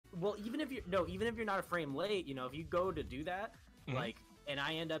Well, even if you're not a frame late, you know, if you go to do that, like, and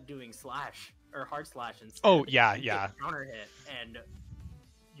I end up doing slash or hard slash instead. Oh yeah, you yeah. get counter hit, and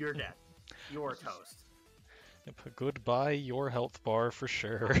you're dead. You're toast. Yep, goodbye your health bar for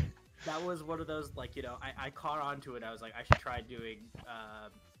sure. That was one of those, like, you know, I caught on to it. I was like, I should try doing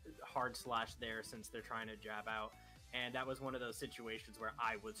hard slash there since they're trying to jab out. And that was one of those situations where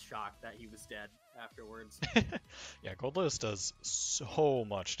I was shocked that he was dead afterwards. Yeah, Goldlewis does so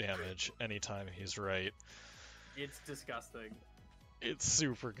much damage anytime he's right. It's disgusting. It's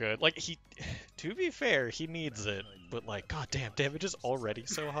super good. Like, to be fair, he needs it, but like, goddamn, damage is already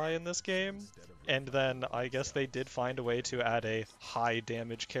so high in this game. And then I guess they did find a way to add a high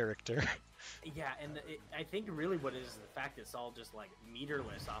damage character. Yeah, and I think really what it is the fact it's all just like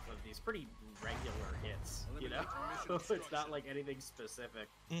meterless off of these pretty regular hits, you know? It's not like anything specific.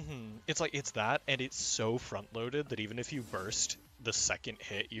 It's that, and it's so front-loaded that even if you burst the second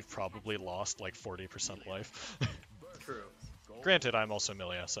hit, you've probably lost like 40% life. True. Granted, I'm also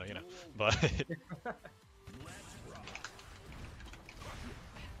Millia, so you know, but...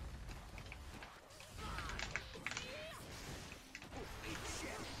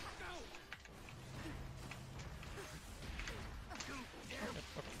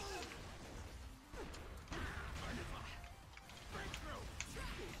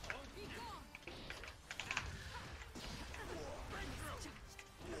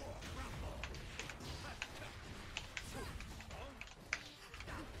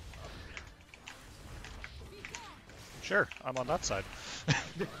 Sure, I'm on that side.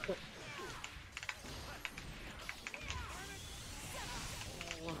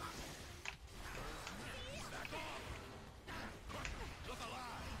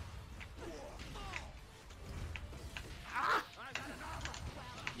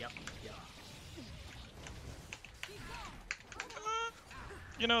 Yep.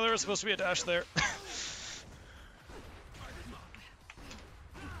 You know, there was supposed to be a dash there.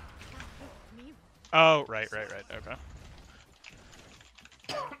 Oh, right, okay.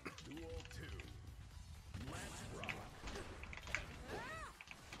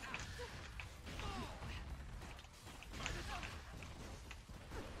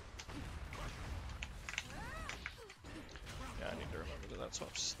 Yeah, I need to remember that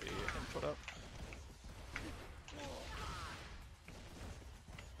swaps the input up.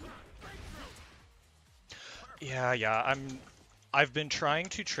 Yeah, I've been trying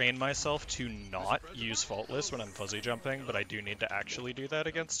to train myself to not use Faultless when I'm fuzzy jumping, but I do need to actually do that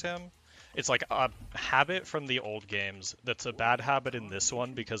against him. It's like a habit from the old games that's a bad habit in this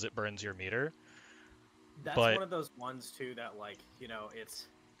one because it burns your meter. That's one of those ones too that, like, you know,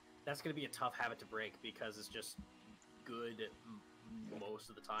 that's going to be a tough habit to break because it's just good most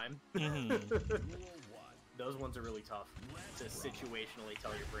of the time. Those ones are really tough to situationally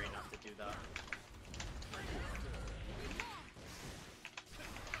tell your brain not to do that.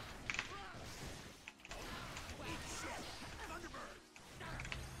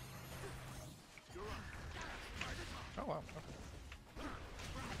 Oh wow.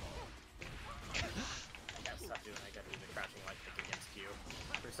 Yeah, stop doing that. I gotta do the crouching light kick against you.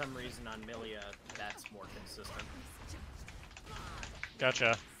 For some reason on Millia, that's more consistent.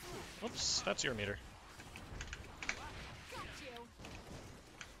 Gotcha. Oops, that's your meter.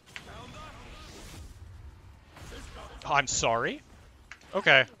 Oh, I'm sorry?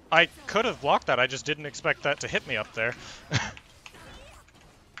 Okay, I could have blocked that, I just didn't expect that to hit me up there.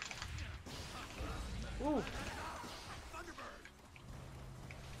 Ooh.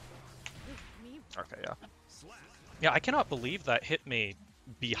 Okay, yeah. Yeah, I cannot believe that hit me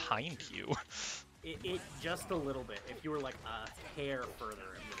behind you. It just a little bit. If you were like a hair further,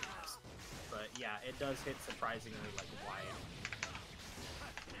 it would have missed. But yeah, it does hit surprisingly like wide.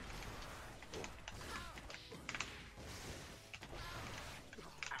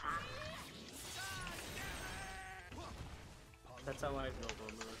 That's how I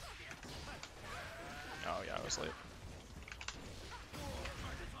Nova moves. Oh yeah, I was late.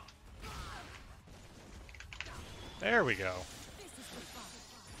 There we go.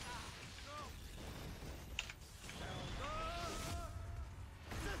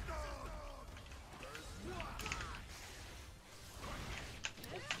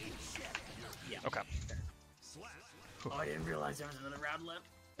 Yeah. Okay. Oh, I didn't realize there was another round left.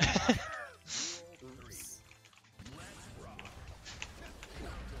 Oops.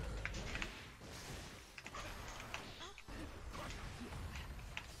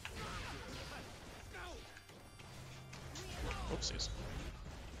 Oopsies.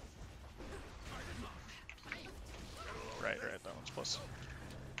 Right, that one's plus.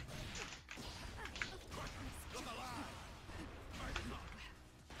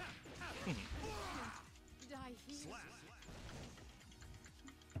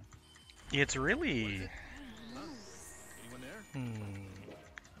 It's really... I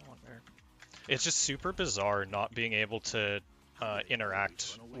wonder. It's just super bizarre not being able to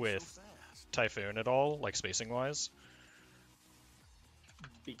interact with Typhoon at all, like spacing-wise.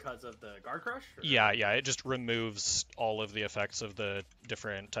 Because of the guard crush? Or... Yeah, it just removes all of the effects of the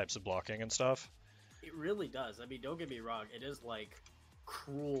different types of blocking and stuff. It really does. I mean, don't get me wrong. It is, like,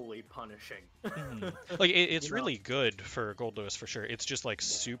 cruelly punishing. Like, it's really good for Goldlewis, for sure. It's just, like,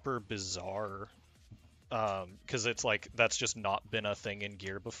 super bizarre. Because it's, like, that's just not been a thing in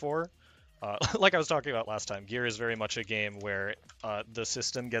Gear before. Like I was talking about last time, Gear is very much a game where the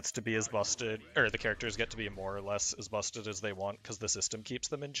system gets to be as busted, or the characters get to be more or less as busted as they want, because the system keeps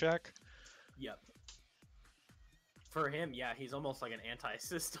them in check. Yep. For him, yeah, he's almost like an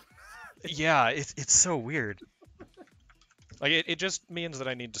anti-system. Yeah, it's so weird. Like, it just means that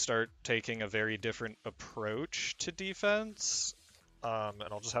I need to start taking a very different approach to defense. And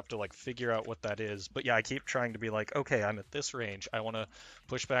I'll just have to, like, figure out what that is. But yeah, I keep trying to be like, okay, I'm at this range. I want to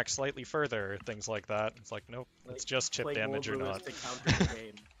push back slightly further, things like that. It's like, nope, like, it's just chip damage or not. To counter the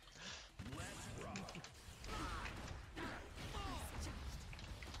game.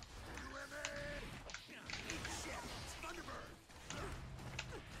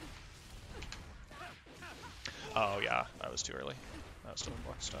 Oh yeah, that was too early. That was still in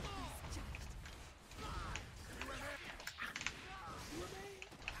block stuff.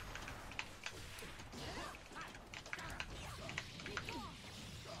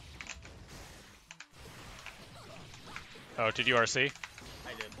 Oh, did you RC?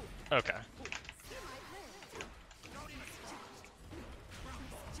 I did. Okay.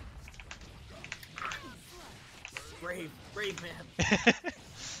 Brave man.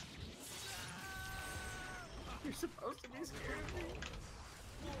 You're supposed to be scared of me.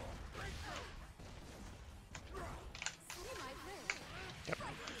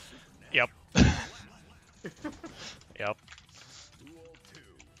 Yep. Yep.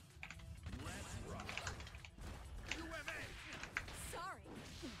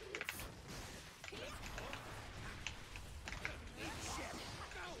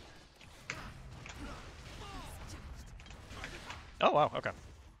 Oh wow, okay.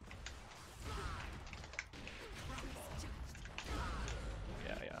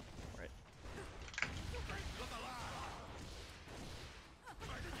 Yeah, right.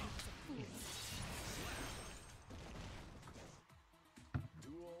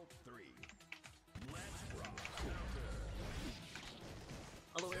 Duel 3. Let's rock.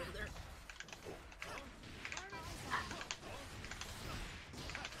 All the way over there.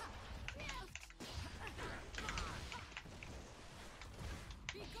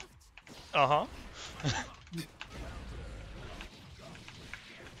 Uh-huh.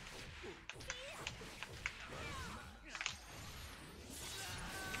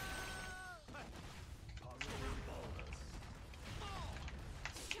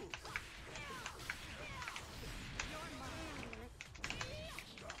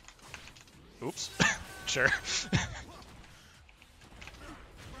 Oops. Sure.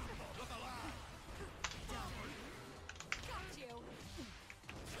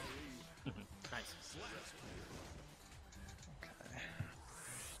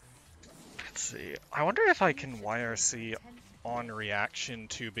 Let's see. I wonder if I can YRC on reaction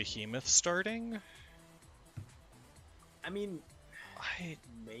to Behemoth starting. I mean,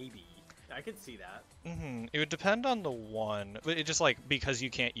 maybe. I could see that. It would depend on the one, but it just, like, because you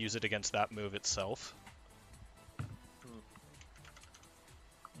can't use it against that move itself.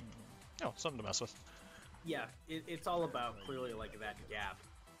 Oh, something to mess with. Yeah, it's all about clearly like that gap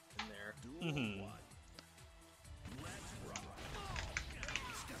in there.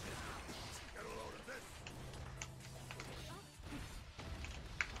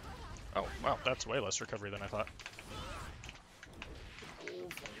 Oh, wow, that's way less recovery than I thought. A little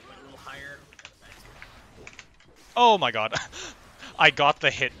higher. Oh my god. I got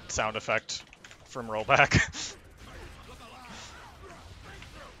the hit sound effect from rollback.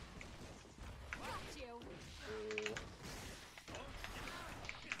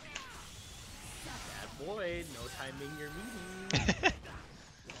 Bad boy, no timing your meeting.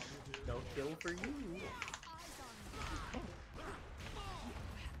 No kill for you.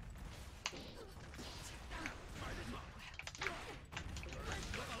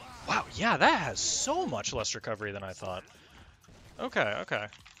 Wow, yeah, that has so much less recovery than I thought. Okay, okay.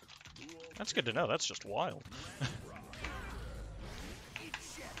 That's good to know. That's just wild.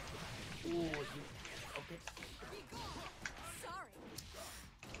 Ooh, okay.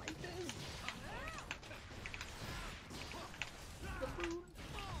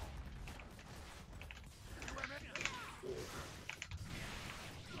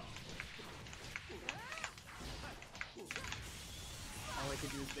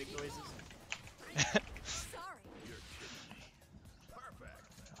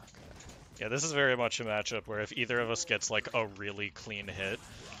 Yeah, this is very much a matchup where if either of us gets like a really clean hit,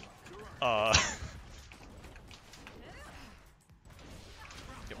 Yep,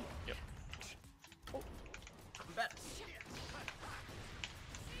 yep. Oh, I'm back.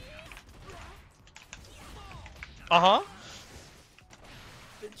 Uh-huh.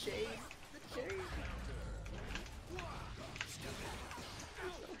 The chain. The chain. The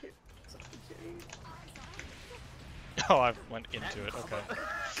chain. Oh, I went into it, okay.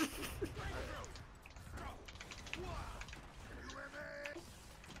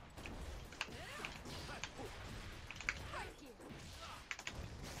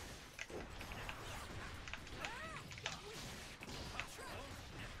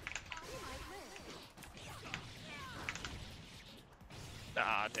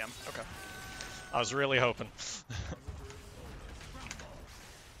 Ah, damn, okay. I was really hoping.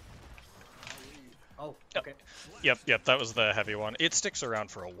 Oh, okay. Yep, that was the heavy one. It sticks around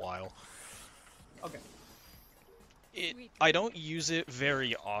for a while. Okay. I don't use it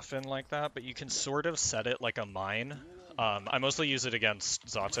very often like that, but you can sort of set it like a mine. I mostly use it against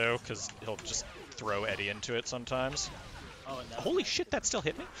Zato, because he'll just throw Eddie into it sometimes. Oh, and that's Holy shit, that still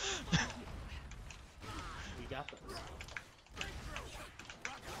hit me? we got those.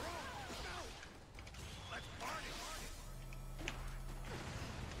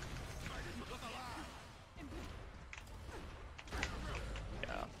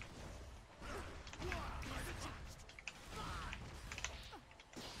 Yeah.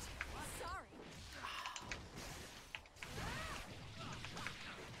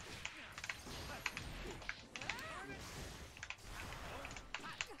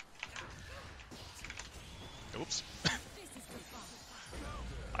 Oops.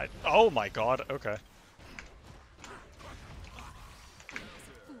 Oh my god, okay.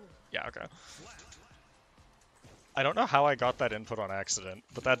 Yeah, okay. I don't know how I got that input on accident,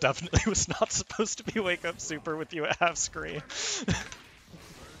 but that definitely was not supposed to be Wake Up Super with you at half screen.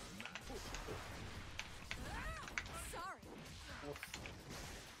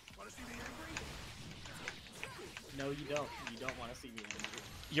 No, you don't. You don't want to see me angry.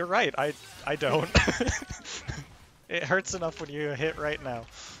 You're right, I don't. It hurts enough when you hit right now.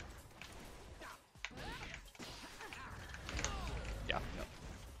 Yeah. Yep.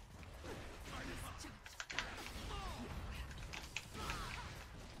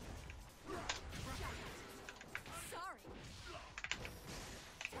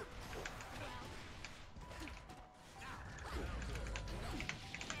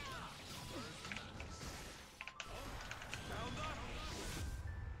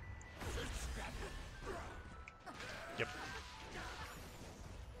 Yep.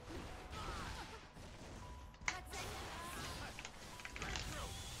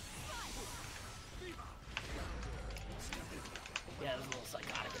 Yeah, it was a little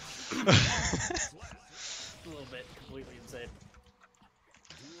psychotic. A little bit completely insane.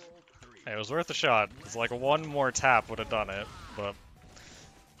 Hey, it was worth a shot. It's like one more tap would have done it, but...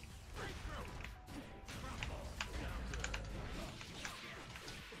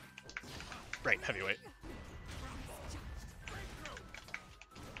 Right, heavyweight.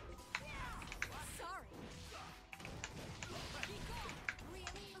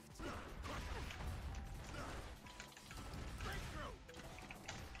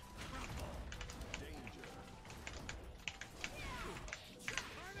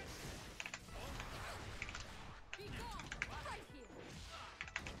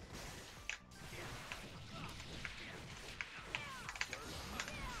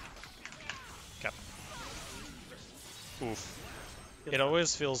 Oof. It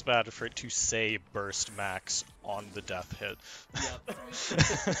always feels bad for it to say burst max on the death hit. Yep.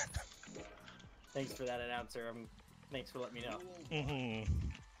 Thanks for that, announcer. Thanks for letting me know. Mm-hmm.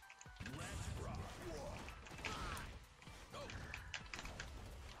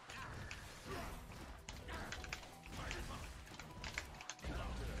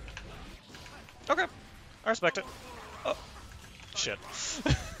 Okay. I respect it. Oh. Shit.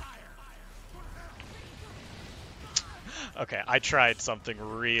 Okay, I tried something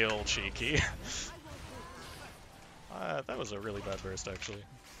real cheeky. That was a really bad burst, actually.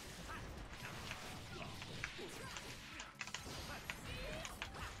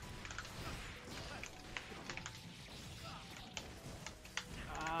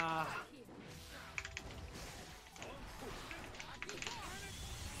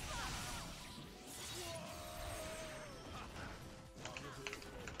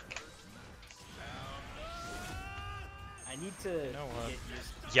 I need to You know what? get used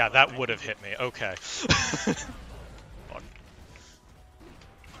to Yeah, what that I would have can hit me. Okay. Fuck.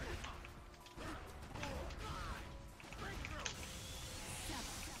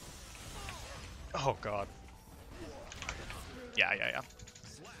 Oh god. Yeah, yeah, yeah.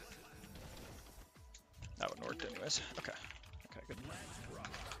 That wouldn't work anyways. Okay. Okay, good.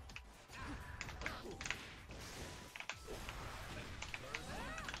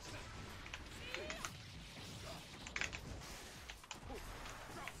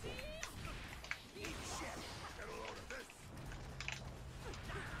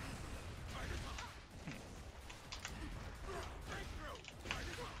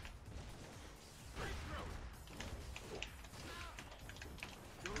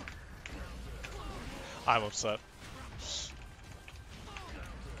 I'm upset.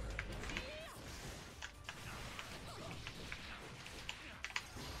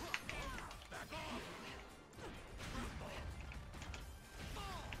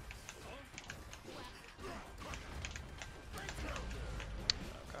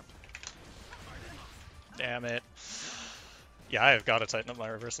 Okay. Damn it. Yeah, I've got to tighten up my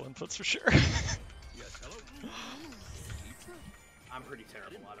reversal inputs for sure. I'm pretty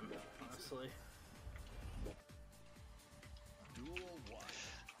terrible at him, honestly.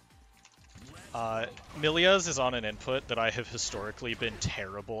 Millia's is on an input that I have historically been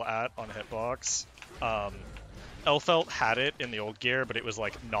terrible at on hitbox. Elfelt had it in the old gear, but it was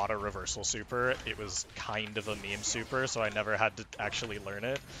like not a reversal super. It was kind of a meme super, so I never had to actually learn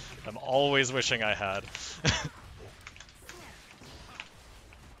it. I'm always wishing I had.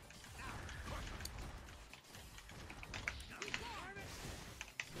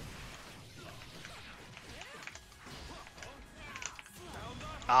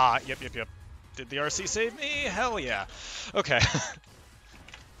 Ah, yep. Did the RC save me? Hell yeah. Okay.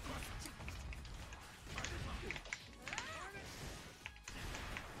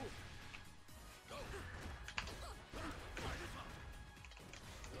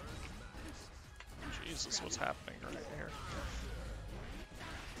 Jesus, what's happening right here?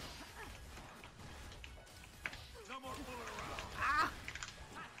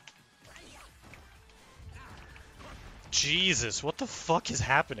 Jesus, what the fuck is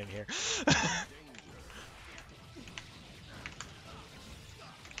happening here?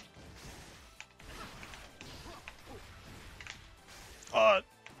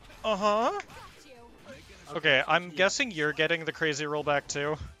 Uh-huh. Okay, I'm guessing you're getting the crazy rollback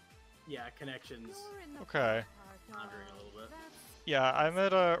too? Yeah, connections Okay. pondering a little bit. Yeah, I'm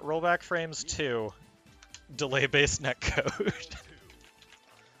at rollback frames 2. Delay-based netcode.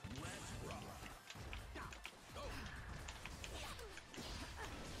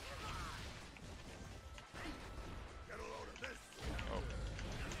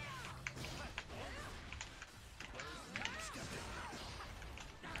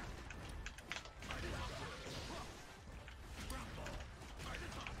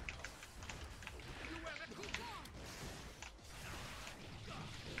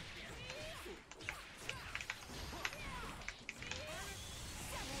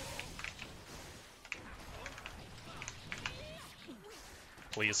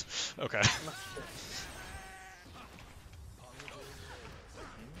 Please. Okay.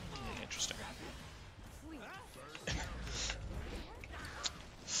 Interesting.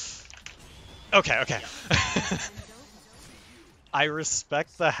 Okay. I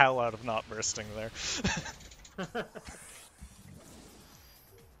respect the hell out of not bursting there. You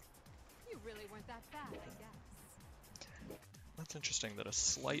really weren't that bad, I guess. That's interesting that a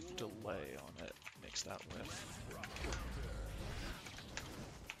slight delay on it makes that whiff.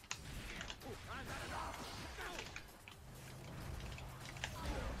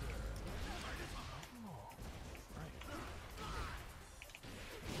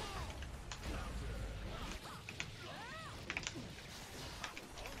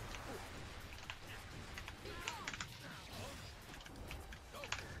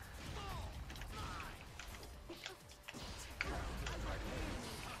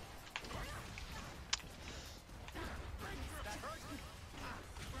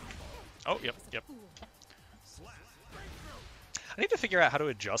 Oh, yep. I need to figure out how to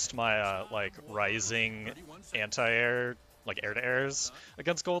adjust my, like, rising anti-air, like, air-to-airs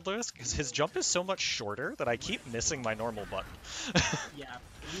against Goldlewis, because his jump is so much shorter that I keep missing my normal button. Yeah,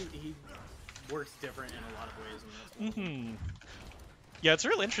 he works different in a lot of ways in this one. Yeah, it's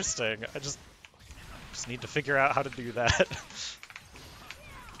real interesting. I just need to figure out how to do that.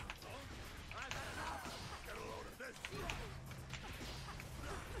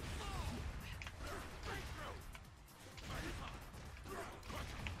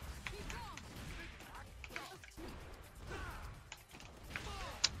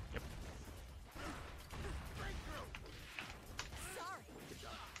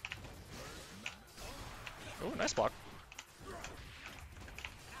 Oh, nice block.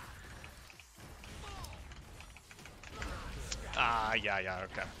 Ah, yeah,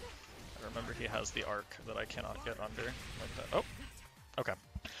 okay. I remember he has the arc that I cannot get under like that. Oh, okay.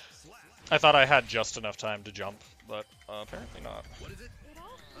 I thought I had just enough time to jump, but apparently not. What is it? It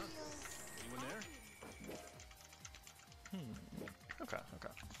all Huh? Anyone there? Okay.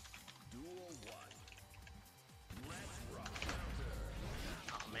 Duel 1. Let's rock.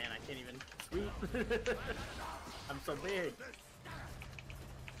 Oh man, I can't even sweep. I'm so big.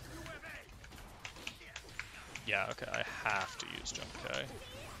 Yeah, okay, I have to use jump K.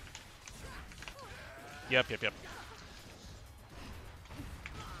 Yep.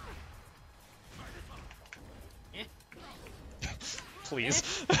 Eh.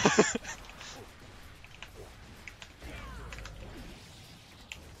 Please.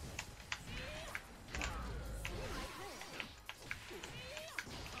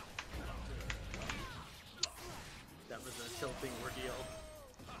 That was a tilting ordeal.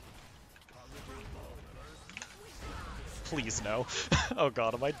 Please no. Oh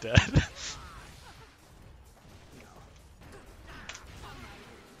god, am I dead?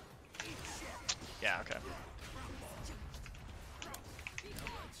 Yeah, okay.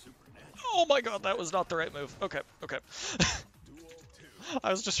 Oh my god, that was not the right move. Okay.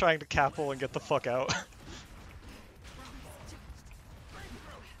 I was just trying to capple and get the fuck out.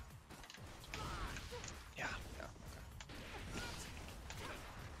 Yeah.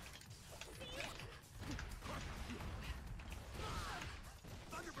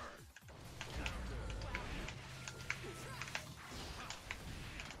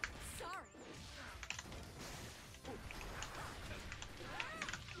 sorry.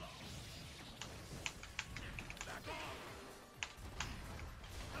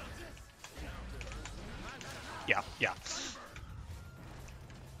 Yeah.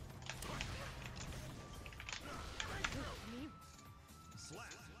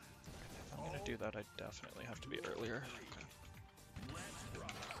 If I'm gonna do that, I definitely have to be earlier. Okay.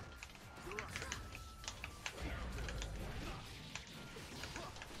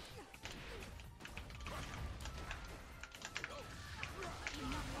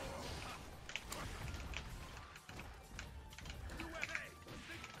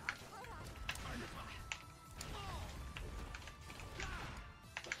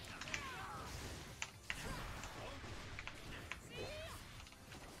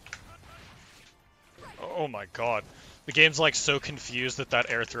 Oh my god. The game's like so confused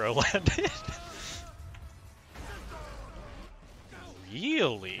that air throw landed.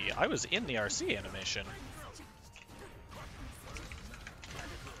 Really? I was in the RC animation.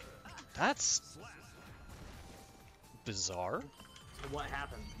 That's bizarre. What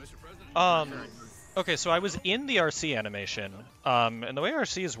happened? Okay, so I was in the RC animation, and the way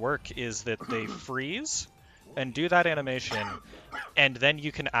RCs work is that they freeze and do that animation, and then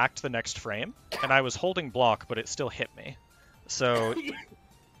you can act the next frame, and I was holding block, but it still hit me. So...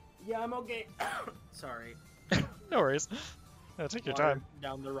 Yeah, I'm okay. Sorry. No worries. Yeah, take your Water time.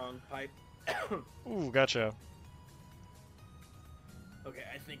 down the wrong pipe. Ooh, gotcha. Okay,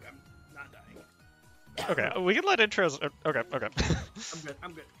 I think I'm not dying. Okay, we can let intros... Okay.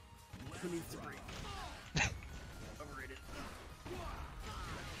 I'm good. Who needs to breathe? Overrated.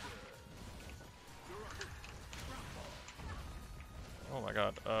 Oh my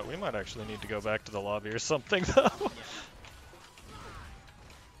god, we might actually need to go back to the lobby or something, though.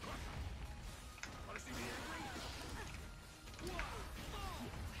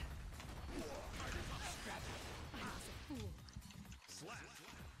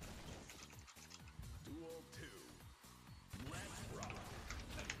 Duel 2. Let's rock.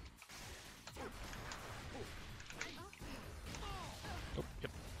 Oh,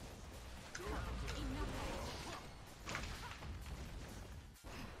 yep.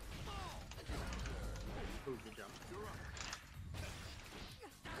 Ooh, good jump.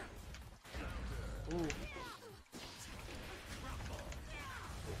 Ooh.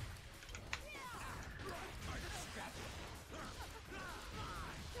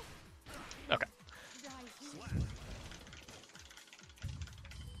 Okay.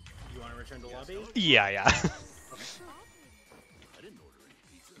 You want to return to lobby? Yeah. I didn't order any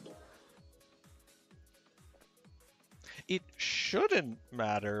pizza. It shouldn't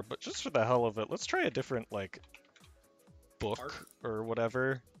matter, but just for the hell of it, let's try a different, like, book Arc? or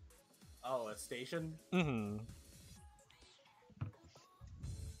whatever. Oh, a station?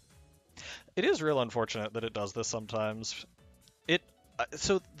 It is real unfortunate that it does this sometimes.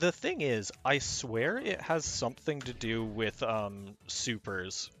 So the thing is, I swear it has something to do with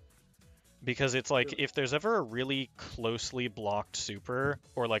supers. Because it's like, if there's ever a really closely blocked super,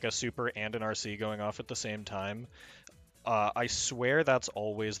 or like a super and an RC going off at the same time, I swear that's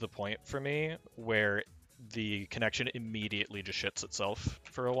always the point for me, where the connection immediately just shits itself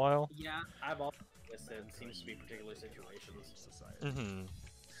for a while. Yeah, I've also noticed it seems to be particular situations. Mm-hmm.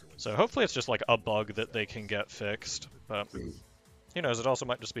 So hopefully it's just like a bug that they can get fixed, but who knows, it also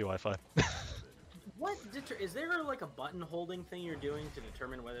might just be Wi-Fi. Is there like a button holding thing you're doing to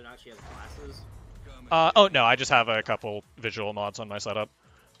determine whether or not she has glasses? Oh no, I just have a couple visual mods on my setup.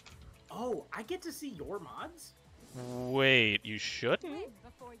 Oh, I get to see your mods? Wait, you shouldn't?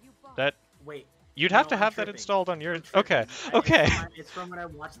 Before you bought. That Wait. you'd have No, to I'm have that tripping. installed on your. I'm tripping. Okay, okay, It's from when I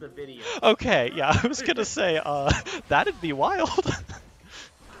watched the video. okay. Yeah, I was gonna say, that'd be wild.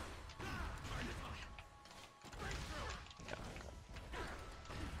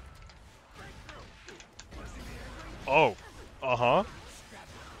 Oh, uh-huh.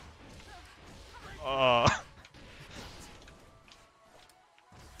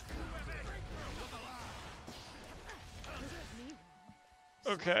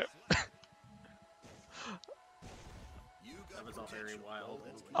 Okay. That was all very wild.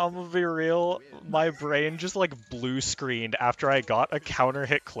 I'm gonna be real, my brain just like blue screened after I got a counter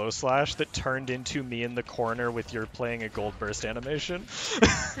hit close slash that turned into me in the corner with your playing a gold burst animation.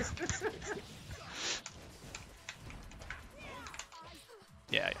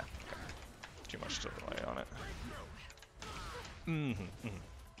 Yeah. Okay. Too much to rely on it. Mm-hmm.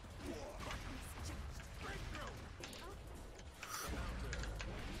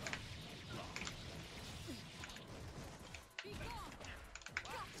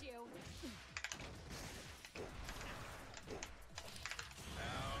 Got you.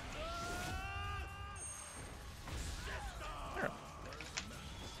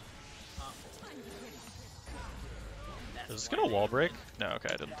 Is this gonna wall break? No, okay,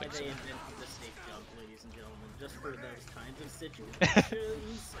 I didn't Why think they so. invented the safe jump, ladies and gentlemen, just for those kinds of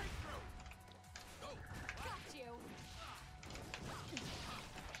situations. Got you.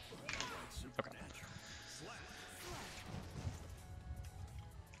 Okay.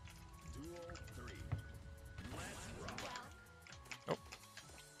 Duel 3. Let's rock.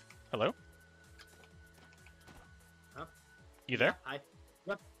 Hello? Huh? You there? Hi.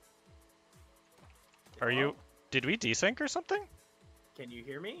 What? Are you... Did we desync or something? Can you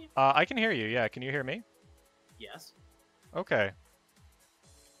hear me? I can hear you, yeah. Can you hear me? Yes. Okay.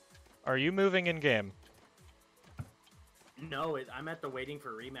 Are you moving in-game? No, I'm at the waiting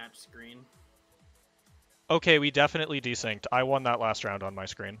for rematch screen. Okay, we definitely desynced. I won that last round on my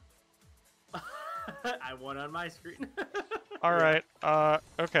screen. I won on my screen. Alright,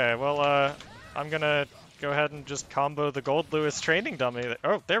 okay, well, I'm gonna go ahead and just combo the Goldlewis training dummy.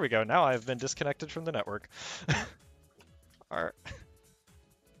 Oh, there we go. Now I've been disconnected from the network. Alright.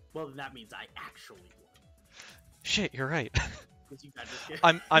 Well, then that means I actually won. Shit, you're right. 'Cause you got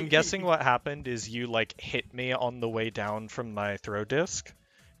this- I'm guessing what happened is you, like, hit me on the way down from my throw disc.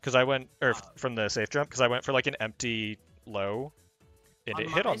 Because I went, or from the safe jump, because I went for, like, an empty low. And it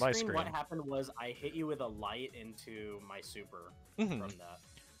hit on my screen. What happened was I hit you with a light into my super Mhm. from that.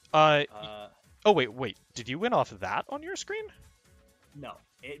 Oh, wait. Did you win off that on your screen? No,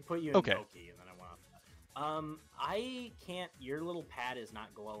 it put you in Okay. Loki, and then I went off that. I can't. Your little pad is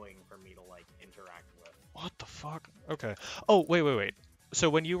not glowing for me to like interact with. What the fuck? Okay. Oh, wait. So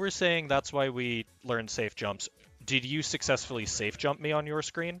when you were saying that's why we learned safe jumps, did you successfully safe jump me on your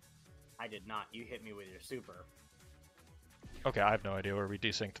screen? I did not. You hit me with your super. Okay, I have no idea where we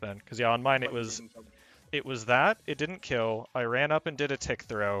desynced then. Because yeah, on mine but you it didn't kill me. was that, it didn't kill, I ran up and did a tick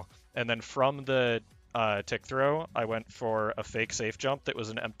throw, and then from the tick throw, I went for a fake safe jump that was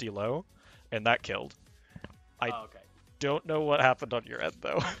an empty low, and that killed. I Oh, okay. don't know what happened on your end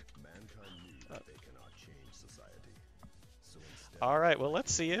though. Mankind knew that they cannot change society. So instead, Alright, well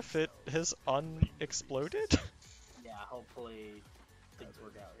let's see if it has unexploded. Yeah, hopefully things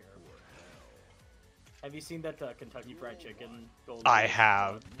work out here. Have you seen that Kentucky Fried Chicken? Gold I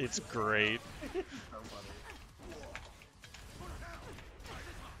have. It's great. So funny.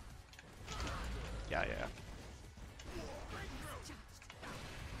 Yeah.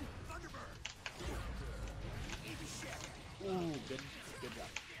 Ooh, good job.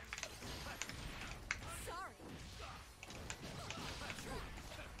 Sorry.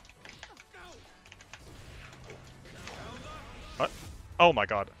 What? Oh my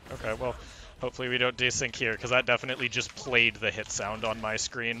god. Okay, well, hopefully we don't desync here, because that definitely just played the hit sound on my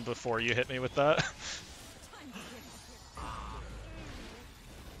screen before you hit me with that. Time to give up.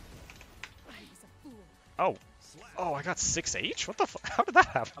 I was a fool. Oh. Oh, I got 6H? What the fuck? How did that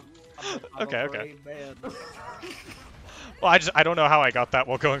happen? I'm Okay, a okay. brave man. Well, I don't know how I got that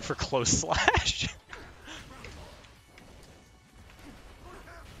while going for close slash.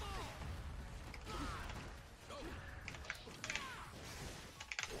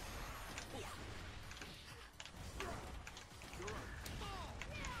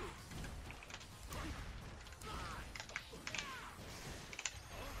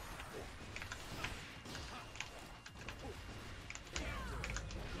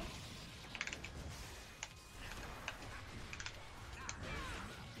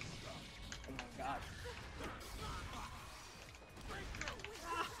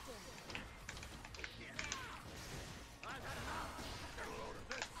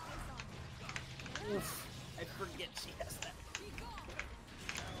 Oof. I forget she has that.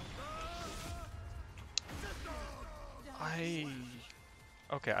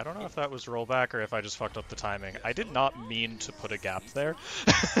 Okay, I don't know if that was rollback or if I just fucked up the timing. I did not mean to put a gap there.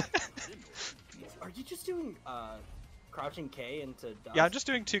 Are you just doing crouching K into dust? Yeah, I'm just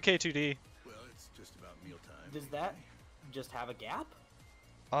doing 2K 2D. Well, it's just about mealtime. Does that just have a gap?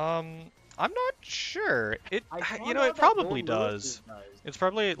 I'm not sure. It I found you know, out it that probably Goldlewis does. does. It's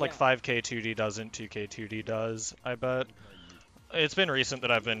probably like Yeah. 5K 2D doesn't, 2K 2D does, I bet. It's been recent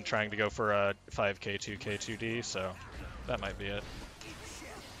that I've been trying to go for a 5K 2K 2D, so that might be it.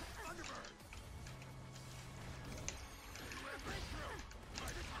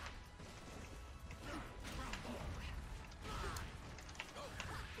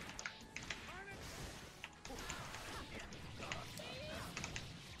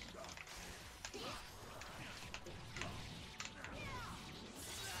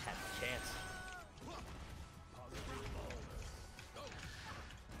 Had a chance.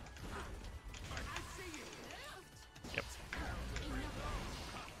 Yep.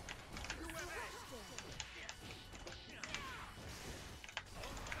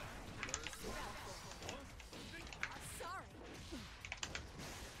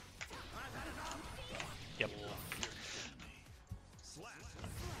 Yep.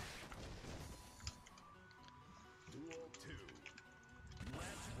 Duel 2.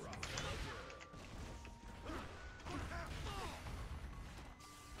 Let's rock.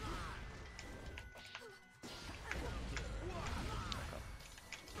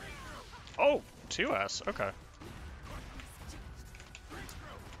 Oh, 2S. Okay.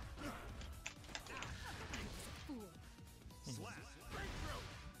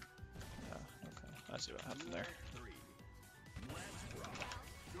 Yeah, okay. I see what happened there. 3. Let's rock.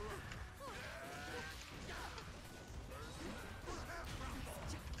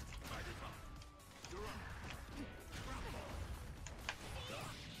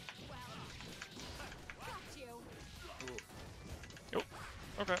 Yep.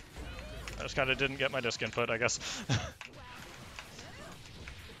 Okay. I just kind of didn't get my disc input, I guess.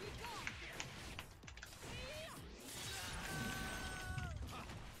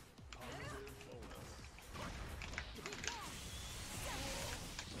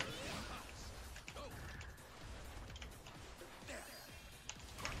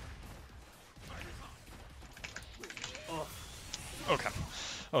 Oh, Okay.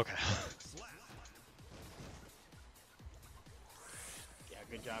 Okay. yeah,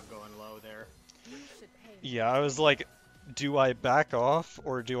 good job going low there. You should pay. Yeah, I was like, do I back off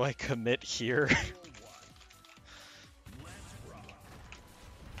or do I commit here?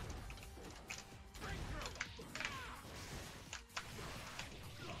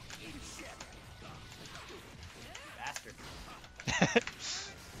 Bastard.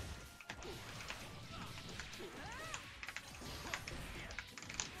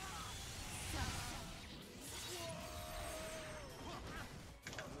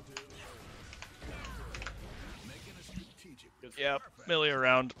 Making a strategic. Good Yep, Millia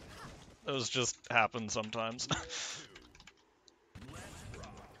around. Those just happen sometimes.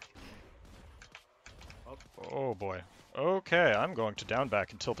 Oh boy. Okay, I'm going to down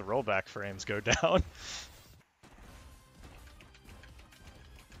back until the rollback frames go down.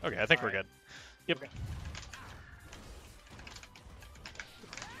 Okay, I think we're good. Yep. Okay.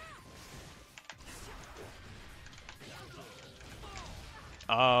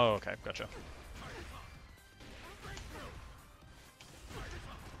 Oh, okay, gotcha.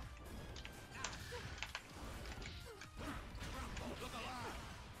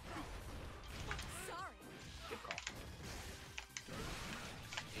 Good call.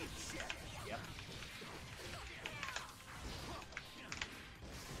 Yep.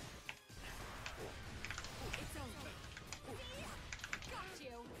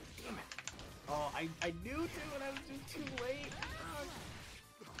 Oh, I knew to and I was just too late.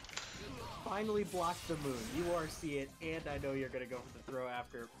 Finally blocked the moon. You RC it, and I know you're gonna go for the throw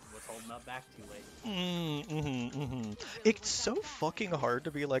after. Was holding up back too late. It's so fucking hard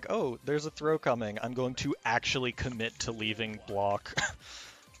to be like, oh, there's a throw coming. I'm going to actually commit to leaving block.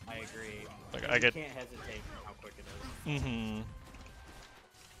 I agree. Like, You I get- can't hesitate from how quick it is.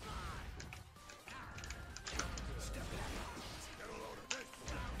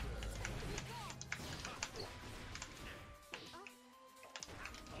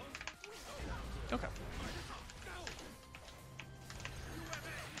 Okay.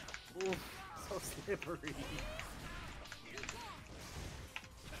 Ooh, so slippery.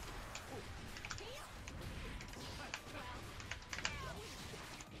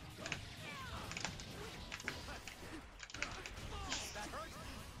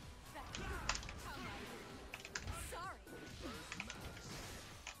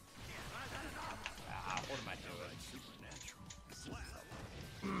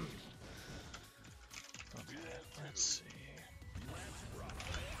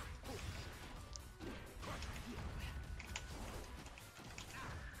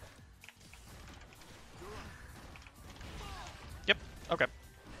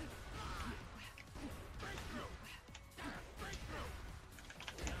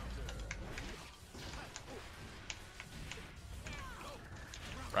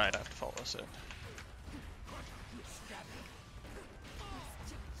 Right, I have to follow this in.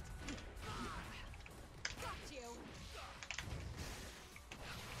 Got you.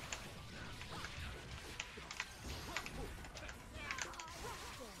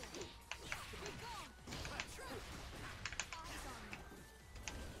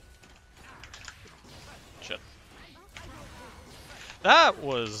 Shit. That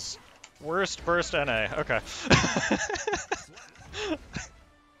was worst burst NA. Okay.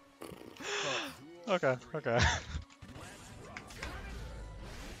 Okay, okay.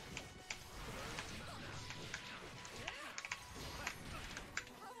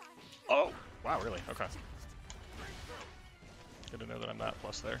 Oh! Wow, really? Okay. Good to know that I'm that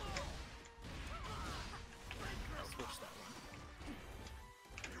plus there. I'll switch that one.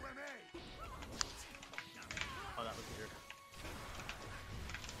 Oh, that was weird.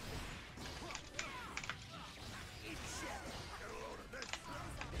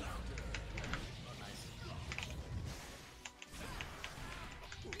 Oh, nice.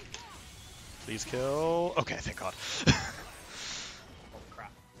 Please kill. Okay, thank God. Oh,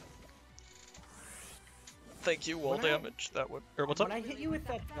 crap. Thank you, wall When I- damage. That would. Or what's up? When I hit you with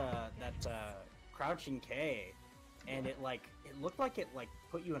that crouching K, and it looked like it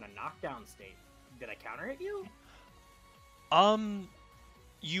put you in a knockdown state. Did I counter hit you?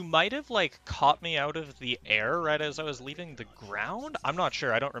 You might have caught me out of the air right as I was leaving the ground. I'm not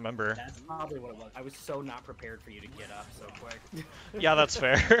sure. I don't remember. That's probably what it was. I was so not prepared for you to get up so quick. Yeah, that's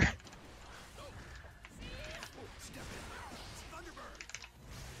fair.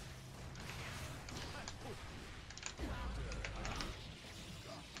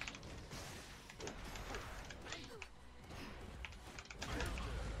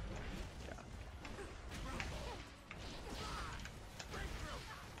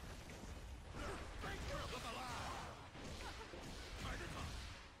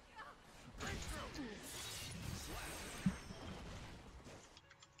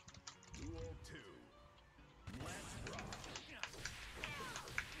 Duel 2. Let's rock.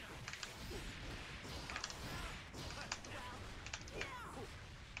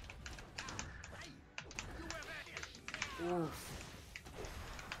 Oof.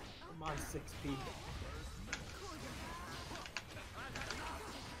 I'm on 6P.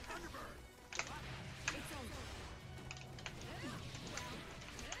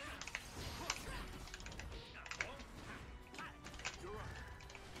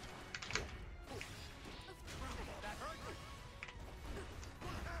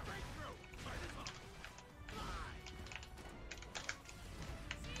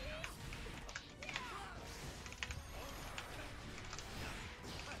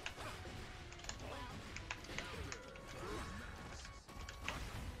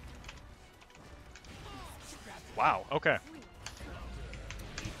 Wow, okay.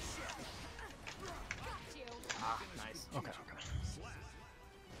 Ah, nice. Okay, okay.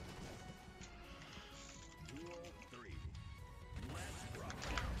 Duel 3. Let's rock.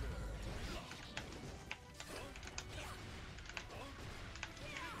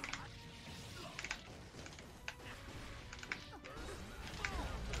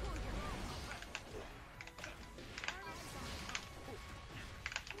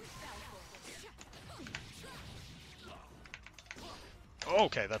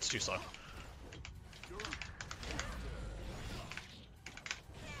 Okay, that's too slow.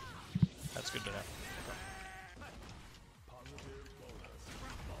 That's good to know. Positive bonus.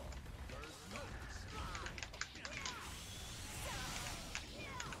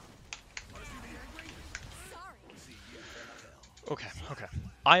 Okay, okay.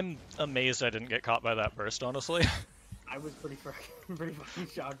 I'm amazed I didn't get caught by that burst, honestly. I was pretty fucking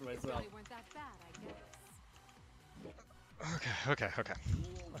shocked myself. Really weren't that bad, I guess. Okay, okay, okay.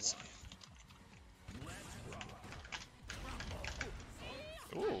 Let's see.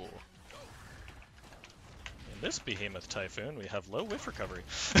 Ooh. In this Behemoth Typhoon, we have low whiff recovery.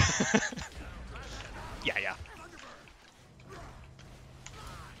 Yeah, yeah.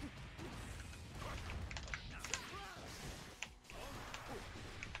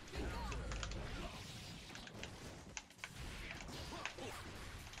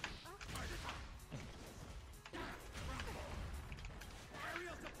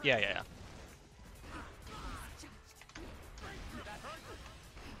 Yeah, yeah, yeah.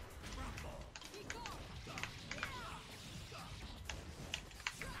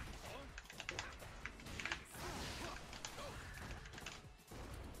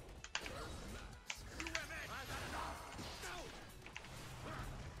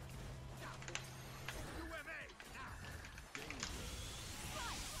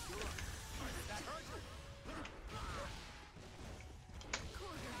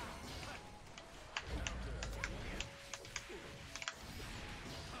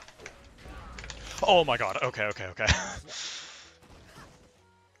 Oh my god, okay, okay, okay. Yeah.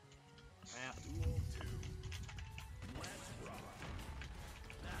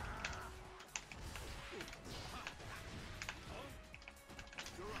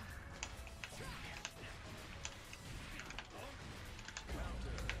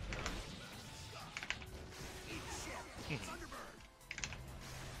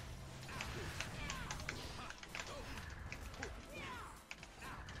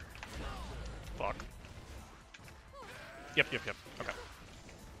 Fuck. Yep, yep, yep. Okay.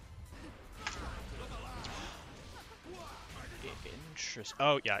 Interest.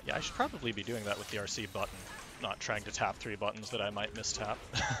 Oh, yeah, yeah, I should probably be doing that with the RC button. Not trying to tap 3 buttons that I might mistap.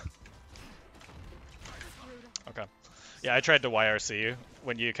 Okay. Yeah, I tried to YRC you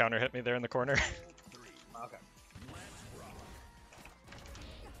when you counter hit me there in the corner. Okay.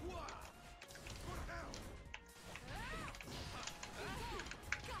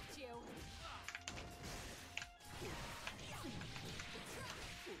 Got you.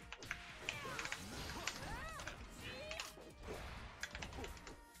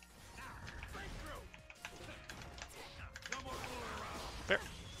 Fair.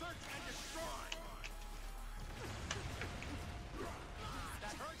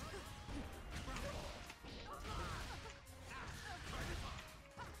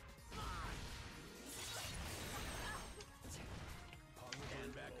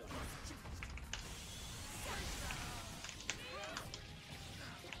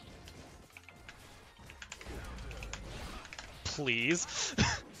 Please.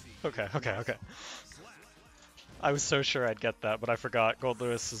 Okay, okay, okay. I was so sure I'd get that, but I forgot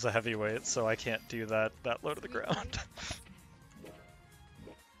Goldlewis is a heavyweight, so I can't do that low to the ground.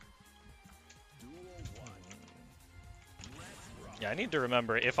 Yeah, I need to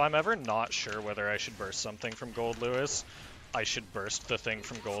remember, if I'm ever not sure whether I should burst something from Goldlewis, I should burst the thing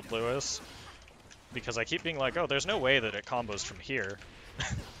from Goldlewis. Because I keep being like, oh, there's no way that it combos from here.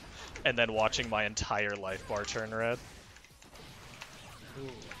 And then watching my entire life bar turn red. Ooh.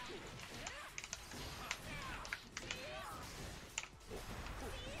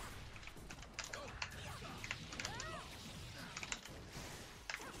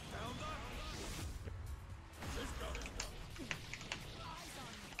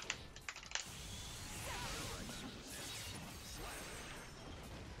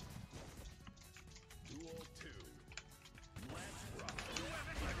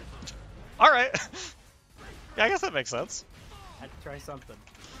 Alright! Yeah, I guess that makes sense. Had to try something.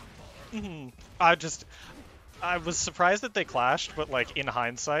 I was surprised that they clashed, but like in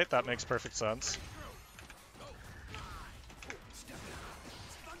hindsight, that makes perfect sense.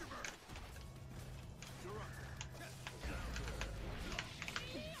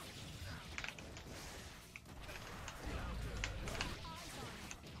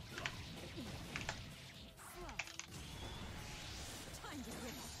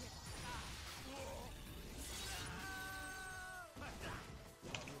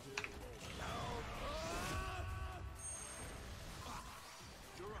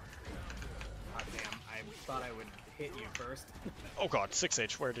 God damn, I thought I would hit you first. Oh god,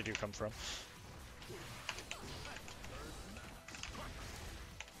 6H, where did you come from?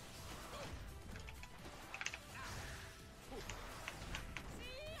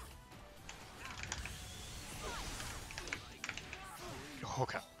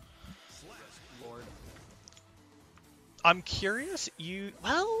 Okay. Lord. I'm curious,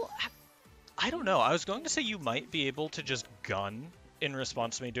 well, I don't know. I was going to say you might be able to just gun in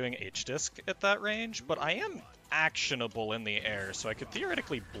response to me doing H-Disc at that range, but I am actionable in the air, so I could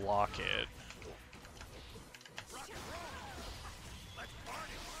theoretically block it.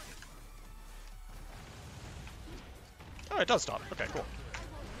 Oh, it does stop. Okay, cool.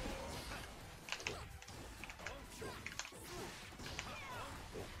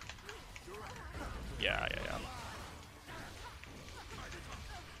 Yeah, yeah, yeah.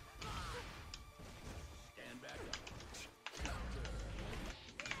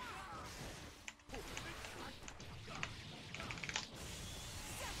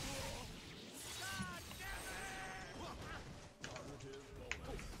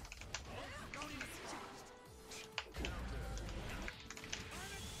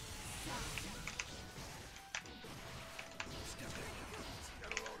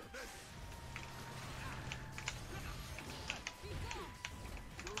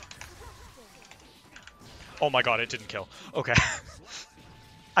 Oh my god, it didn't kill. Okay.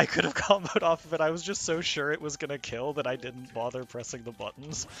 I could have comboed off of it. I was just so sure it was gonna kill that I didn't bother pressing the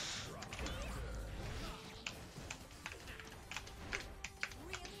buttons.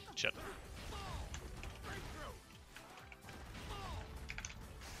 Shit.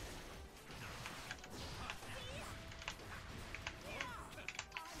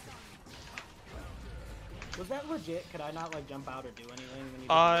 Was that legit? Could I not like jump out or do anything when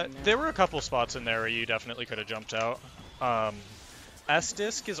you did There were a couple spots in there where you definitely could have jumped out.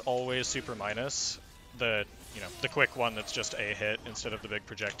 S-disc is always super minus. The quick one that's just a hit instead of the big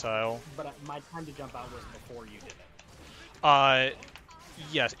projectile. But my time to jump out was before you did it.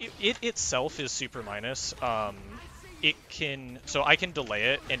 Yes, it itself is super minus. So I can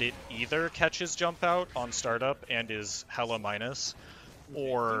delay it, and it either catches jump out on startup and is hella minus,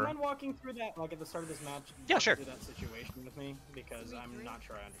 or... Do you mind walking through that, like at the start of this match? Yeah, sure. Through that situation with me, because I'm not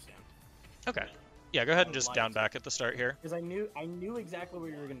sure I understand. Okay. Yeah, go ahead and just down back at the start here. Because I knew exactly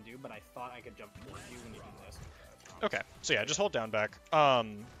what you were gonna do, but I thought I could jump towards you when you do this. Okay, so yeah, just hold down back.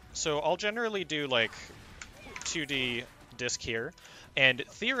 So I'll generally do like 2D disc here, and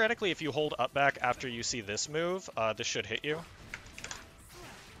theoretically, if you hold up back after you see this move, this should hit you.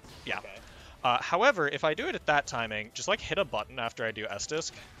 Yeah. Okay. However, if I do it at that timing, just like hit a button after I do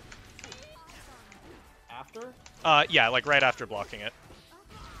S-disc. After? Yeah, like right after blocking it.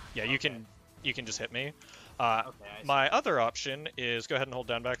 Yeah, you can just hit me. My other option is go ahead and hold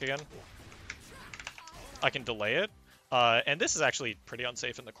down back again. I can delay it, and this is actually pretty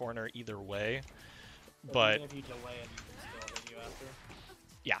unsafe in the corner either way. But even if you delay it, you can still hit you after.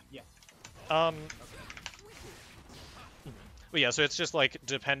 Yeah. Yeah. Okay. Well, yeah, so it's just like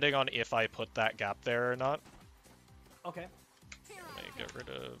depending on if I put that gap there or not. Okay. Let me get rid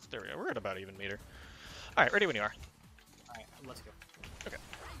of. There we go. We're at about even meter. All right, ready when you are. All right, let's go. Okay.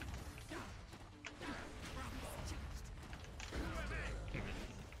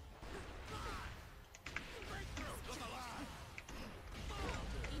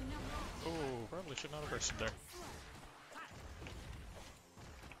 Oh, probably should not have bursted there.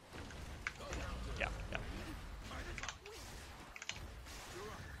 Yeah, yeah.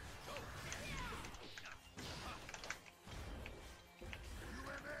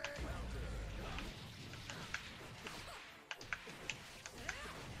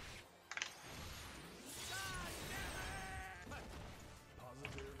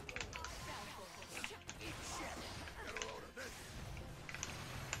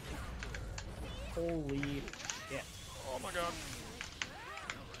 Holy shit. Oh my god.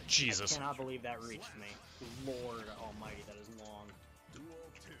 Jesus. I cannot believe that reached me. Lord almighty, that is long.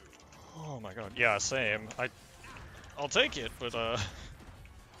 Oh my god. Yeah, same. I'll take it, but how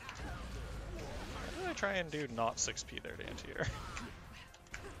did I try and do not 6p there to anti-air?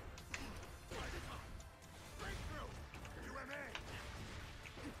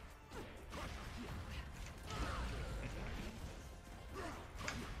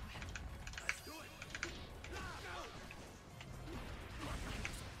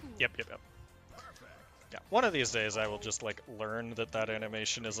 Yep. Yeah, one of these days I will just, like, learn that that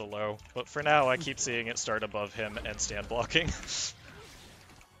animation is a low, but for now I keep seeing it start above him and stand blocking.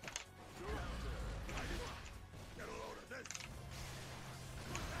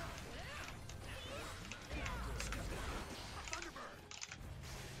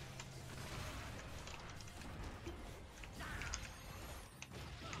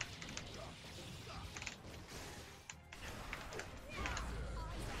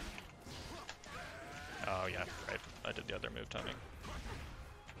 Oh yeah, right. I did the other move timing.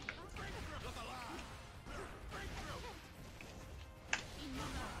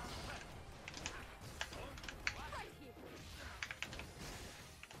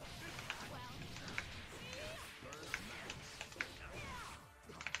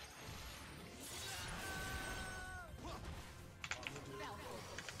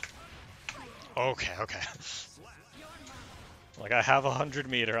 Okay. Like, I have 100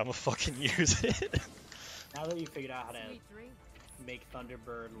 meter, I'm gonna fucking use it. Now that you figured out how to make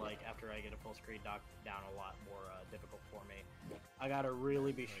Thunderbird, like, after I get a full screen down a lot more difficult for me, I gotta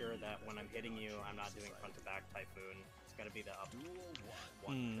really be sure that when I'm hitting you, I'm not doing front to back Typhoon. It's gotta be the up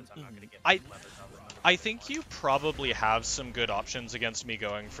one, because I'm not gonna get leverage over. I think you probably have some good options against me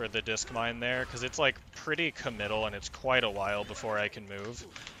going for the disc mine there, because it's, like, pretty committal and it's quite a while before I can move.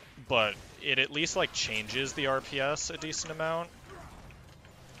 But it at least, like, changes the RPS a decent amount.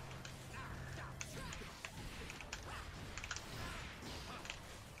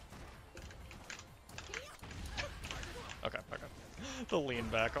 Okay. The lean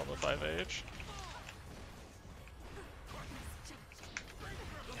back on the 5H.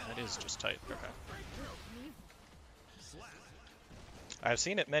 Yeah, that is just tight. Okay. I've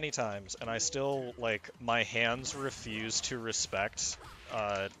seen it many times, and I still, like, my hands refuse to respect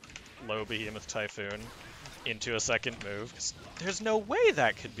low Behemoth Typhoon into a second move, 'cause there's no way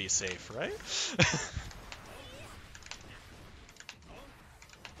that could be safe, right?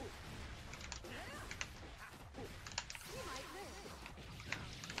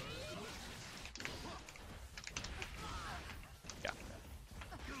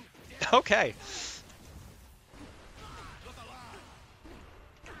 Okay.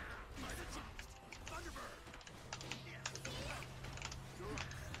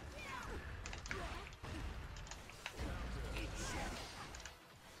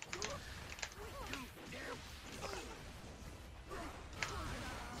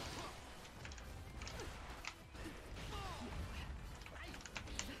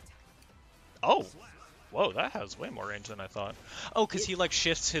 Oh! Whoa, that has way more range than I thought. Oh, because he, like,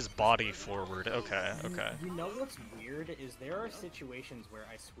 shifts his body forward. Okay, okay. You know what's weird is there are situations where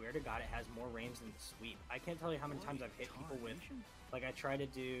I swear to God it has more range than the sweep. I can't tell you how many times I've hit people with, like, I try to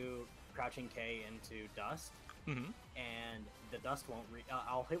do crouching K into dust, Mm-hmm. and the dust won't reach.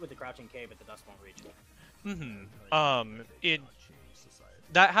 I'll hit with the crouching K, but the dust won't reach it. Mm-hmm.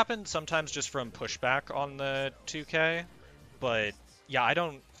 That happens sometimes just from pushback on the 2K, but yeah,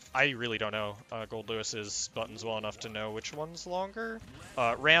 I really don't know Goldlewis's buttons well enough to know which one's longer.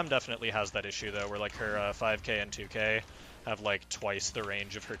 Ram definitely has that issue though, where like her 5K and 2K have like twice the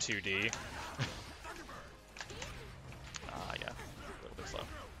range of her 2D. Yeah, a little bit slow.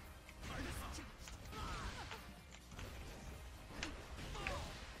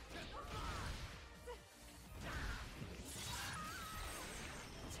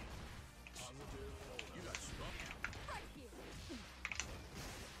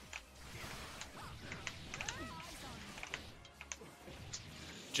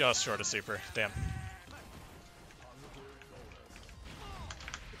 Just short of super. Damn.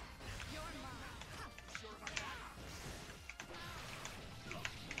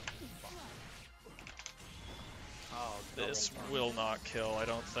 Oh, This will not kill, I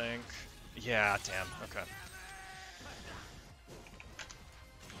don't think. Yeah, damn. Okay.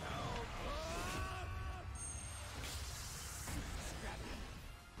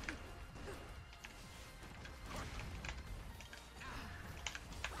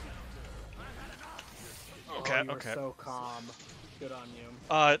 Okay, you were okay. so calm. Good on you.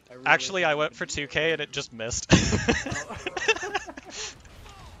 Actually, I went for 2K and it just missed.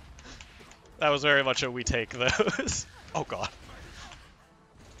 That was very much a we take those. Oh god.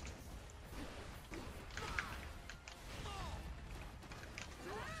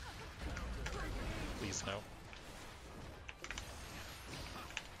 Please no.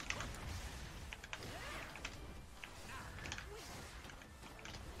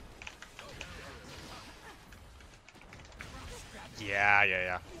 Yeah.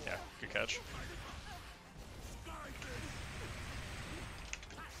 Good catch.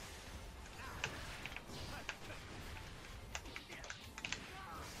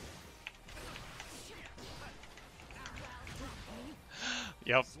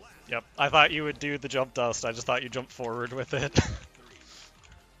 Yep. I thought you would do the jump dust. I just thought you jumped forward with it.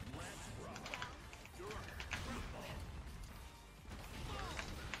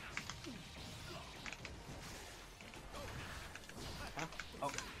 Oh.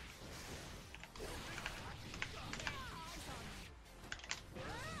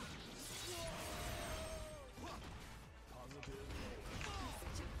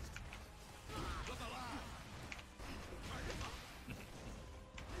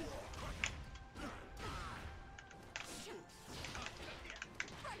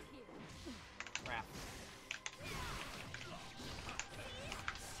 Crap.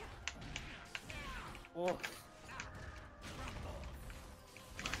 Oh.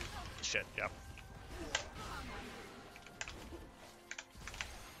 Shit, yeah.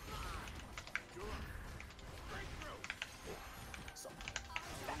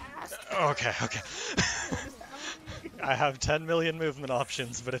 Okay. I have 10 million movement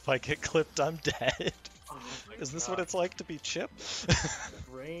options, but if I get clipped, I'm dead. Oh Is this what it's like to be Chip?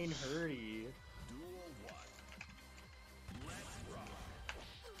 Brain hurty.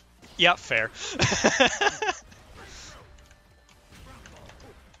 Yeah, fair.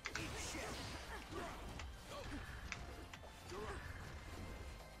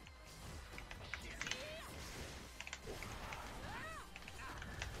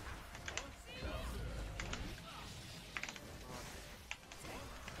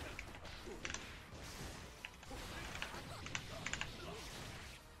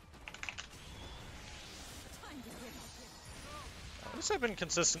 At least I've been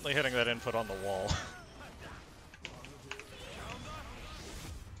consistently hitting that input on the wall.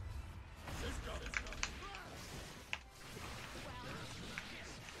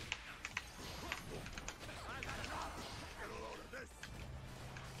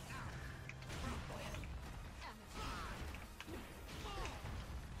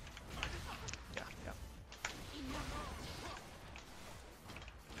 Yeah.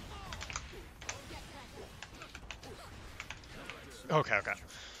 Okay.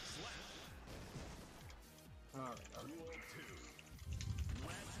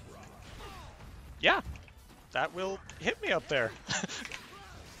 that will hit me up there.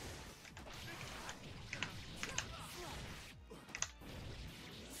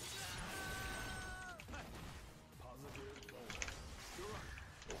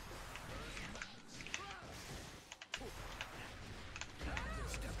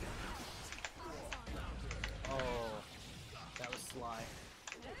 Oh, that was sly.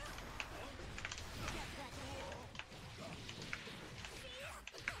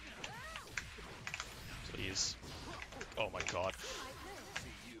 Please. Oh my god.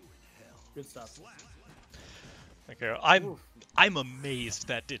 Good stuff. Okay, Oof. I'm amazed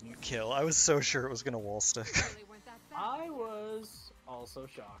that didn't kill. I was so sure it was gonna wall stick. Really weren't that bad. I was also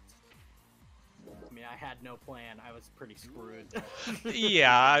shocked. I mean, I had no plan. I was pretty screwed.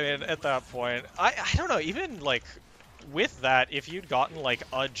 Yeah, I mean, at that point, I don't know, even, like, with that, if you'd gotten, like,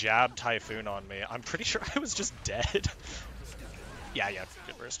 a jab Typhoon on me, I'm pretty sure I was just dead. Yeah,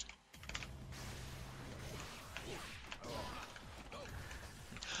 good burst.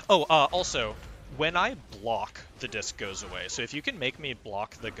 Oh, also, when I block, the disc goes away. So if you can make me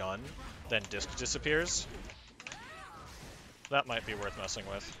block the gun, then disc disappears. That might be worth messing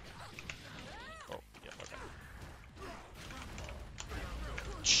with. Oh, yeah, okay.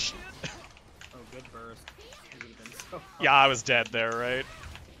 Shit. Oh, good burst. It would've been so Yeah, I was dead there, right?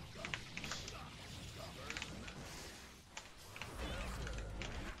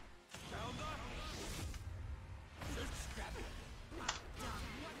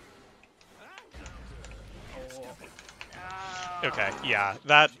 Okay, yeah,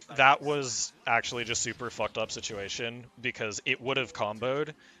 that was actually just super fucked up situation because it would have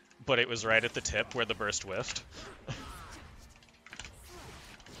comboed, but it was right at the tip where the burst whiffed.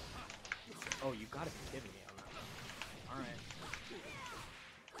 Oh, you gotta be kidding me on that one. Alright.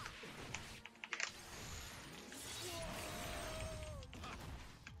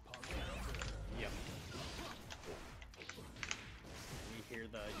 Yep. You hear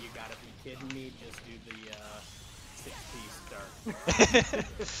the "you gotta be kidding me," just do the 6P start.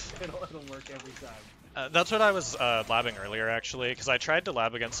 it'll work every time. That's what I was labbing earlier, actually, because I tried to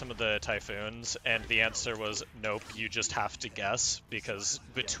lab against some of the Typhoons, and the answer was nope, you just have to guess, because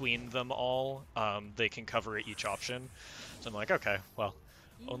between them all, they can cover each option. So I'm like, okay, well,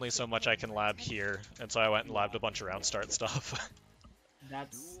 only so much I can lab here, and so I went and labbed a bunch of round start stuff.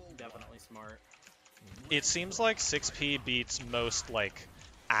 That's definitely smart. It seems like 6P beats most, like,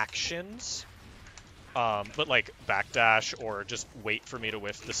 actions, but like backdash or just wait for me to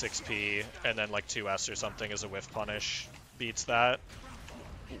whiff the 6P and then like 2S or something as a whiff punish beats that.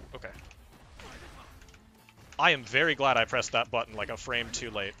 Ooh, okay. I am very glad I pressed that button like a frame too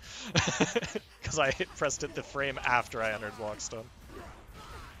late. Because I pressed it the frame after I entered block stun.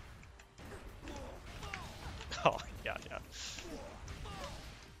 Oh, yeah.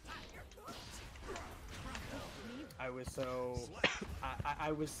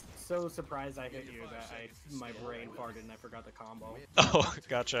 I was so surprised I hit you that my brain farted and I forgot the combo. Oh,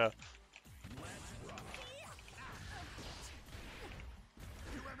 gotcha.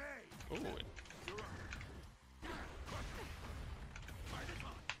 Ooh.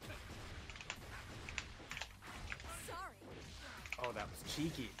 Oh, that was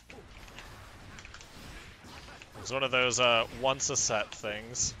cheeky. It was one of those once a set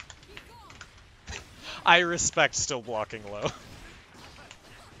things. I respect still blocking low.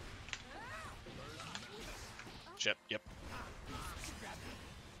 Shit, yep.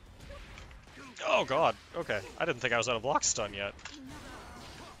 Oh god, okay. I didn't think I was out of block stun yet.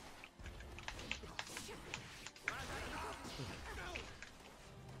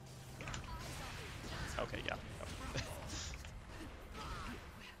 Okay, yeah.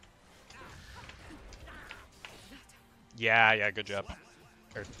 Yeah, good job.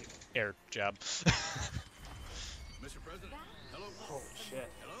 Air jab. Oh shit.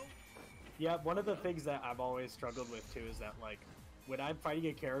 Yeah, one of the things that I've always struggled with too is that like when I'm fighting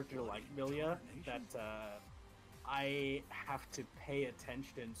a character like Millia, that I have to pay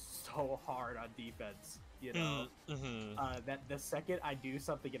attention so hard on defense. You know, that the second I do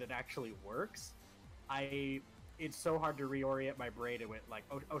something and it actually works, it's so hard to reorient my brain to it. Like,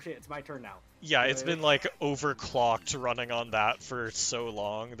 oh shit, it's my turn now. Yeah, it's been like overclocked running on that for so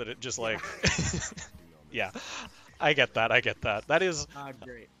long that it just like, yeah, I get that. That is,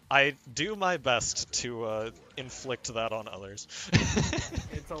 Great. I do my best to inflict that on others.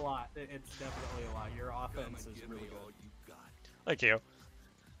 It's a lot. It's definitely a lot. Your offense is really good. Thank you.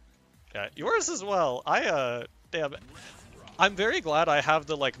 Yeah, yours as well. Damn. I'm very glad I have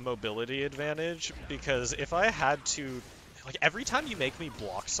the, like, mobility advantage, because if I had to, like, every time you make me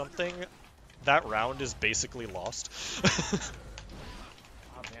block something, that round is basically lost.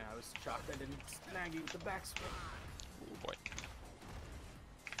 Oh man, I was shocked I didn't snap. Maggie with the backspin. Oh boy.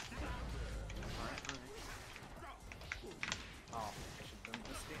 Alright. Oh, I should have done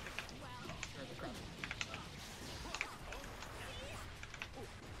this thing. Or the cross.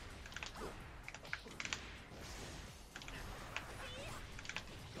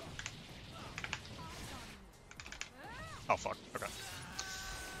 Oh fuck. Okay.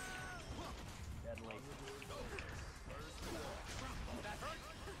 Deadly.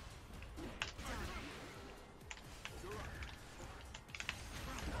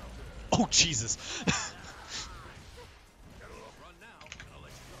 Oh Jesus.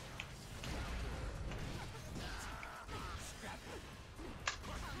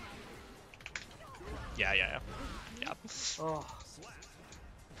 Yeah. Oh.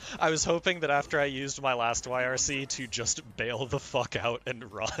 I was hoping that after I used my last YRC to just bail the fuck out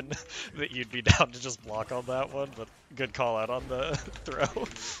and run, that you'd be down to just block on that one, but good call out on the throw.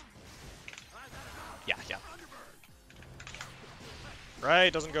 Yeah.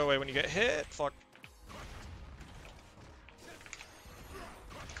 Right, doesn't go away when you get hit. Fuck.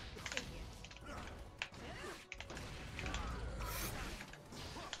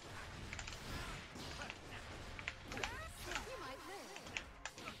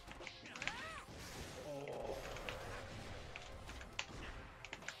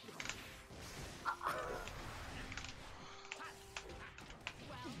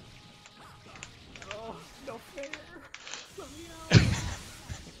 Oh, no fair. Let me out.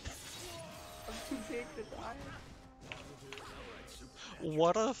 I'm too big to die.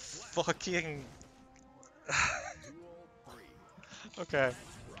 What a fucking... Okay.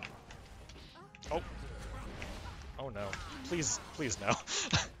 Oh. Oh no. Please no.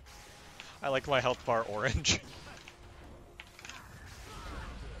 I like my health bar orange.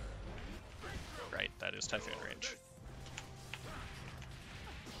 Right, that is Typhoon range.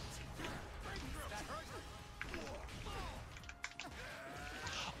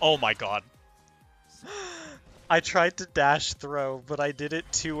 Oh my god. I tried to dash throw, but I did it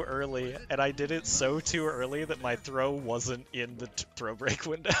too early, and I did it so too early that my throw wasn't in the throw break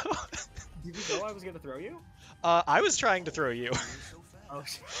window. Did you know I was gonna throw you? I was trying to throw you. Oh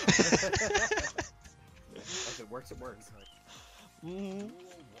shit. If it works, it works. Mm.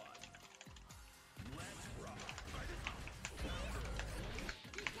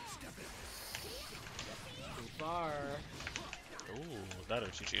 Too far. Ooh, that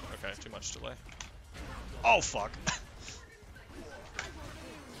OT cheat. Okay, too much delay. Oh fuck.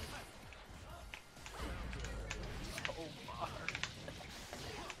 So far.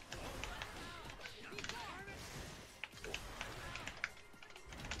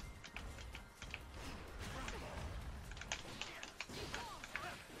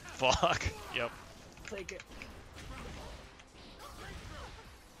 Fuck. Yep. Take it.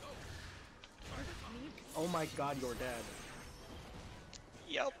 Oh my god, you're dead.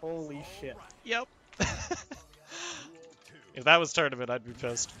 Yep. Holy shit. Yep. If that was tournament, I'd be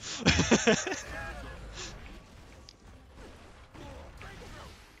pissed.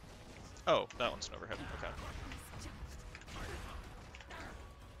 Oh, that one's an overhead. Okay.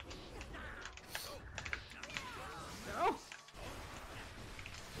 No!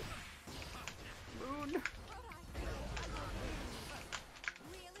 Moon!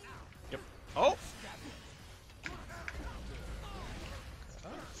 Yep. Oh!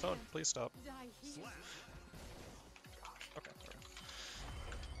 Phone, please stop. Die here. Okay.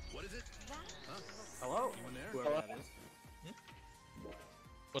 What is it? Hello? Anyone there? Whoever that is.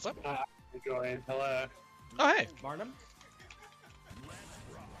 What's up? Join. Hello. Oh, hey. Barnum?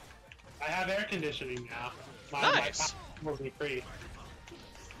 I have air conditioning now. Nice. My will be free.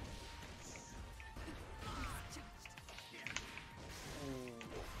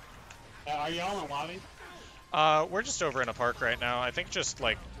 Are y'all in lobby? We're just over in a park right now. I think just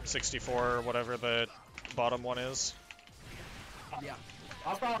like 64 or whatever the bottom one is. Yeah.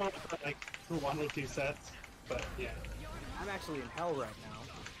 I'll probably play like 1 or 2 sets, but yeah. I'm actually in hell right now.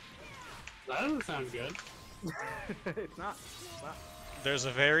 That doesn't sound good. It's not. It's not. There's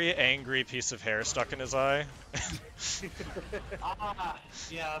a very angry piece of hair stuck in his eye.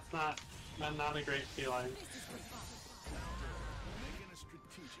 Yeah, that's not a great feeling.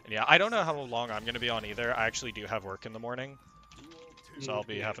 Yeah, I don't know how long I'm going to be on either. I actually do have work in the morning, so I'll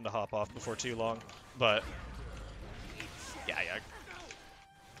be having to hop off before too long. But, yeah.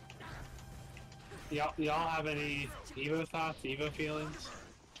 Y'all have any Evo thoughts, Evo feelings?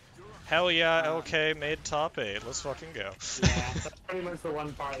 Hell yeah, LK made top 8. Let's fucking go. Yeah, that's pretty much the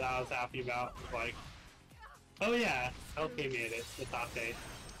one part that I was happy about. Like, oh yeah, LK made it, the top 8.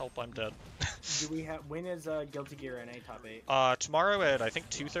 Help, I'm dead. Do we have? When is Guilty Gear NA top 8? Tomorrow at, I think,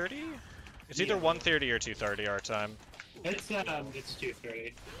 2:30? It's either 1:30 or 2:30 our time. It's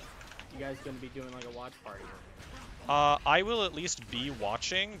 2:30. You guys gonna be doing like a watch party? I will at least be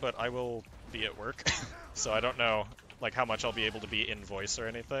watching, but I will be at work, so I don't know like how much I'll be able to be in voice or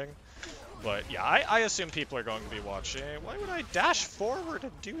anything. But yeah, I assume people are going to be watching. Why would I dash forward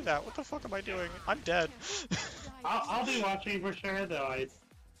and do that? What the fuck am I doing? I'm dead. I'll be watching for sure, though.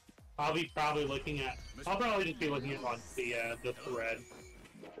 I'll be probably looking at. I'll probably just be looking at like the thread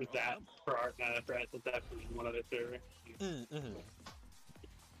with that for our for SSF and one other server.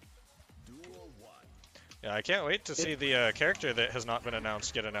 Yeah, I can't wait to see the character that has not been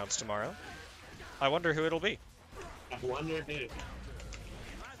announced get announced tomorrow. I wonder who it'll be. I wonder who.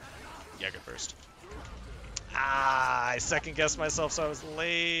 Yeah, go first. Ah, I second guessed myself, so I was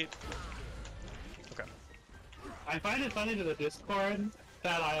late. Okay. I find it funny to the Discord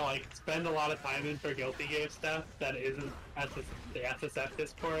that I like spend a lot of time in for Guilty Gear stuff that isn't the SSF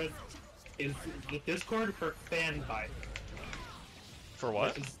Discord. Is the Discord for Fanbyte. For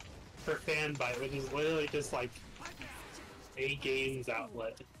what? For Fanbyte, which is literally just like a games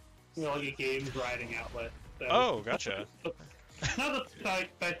outlet. You know, like a games writing outlet. So, Oh, gotcha. not that I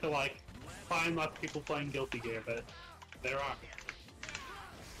expect to like find lots of people playing Guilty Gear, but there are.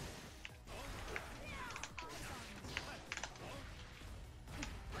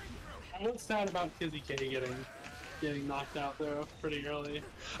 I was sad about Kizzy K getting knocked out though pretty early.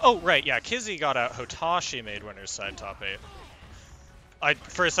 Oh, right, yeah, Kizzy got out. Hotashi made winner's side top 8.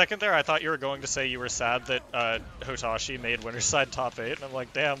 For a second there, I thought you were going to say you were sad that Hotashi made winner's side top 8, and I'm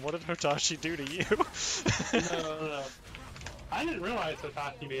like, damn, what did Hotashi do to you? No. I didn't realize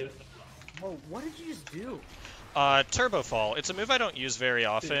Hotashi made it. Whoa, what did you just do? Turbo Fall. It's a move I don't use very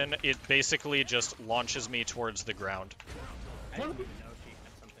often. It basically just launches me towards the ground. I didn't even know she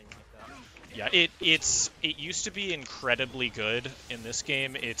had something like that. Yeah, it used to be incredibly good. In this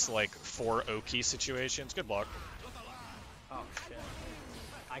game, it's like 4 Oki situations. Good luck. Oh shit!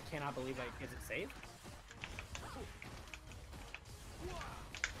 I cannot believe is it safe?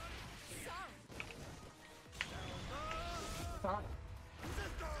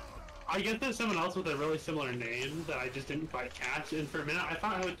 I guess there's someone else with a really similar name that I just didn't quite catch, and for a minute I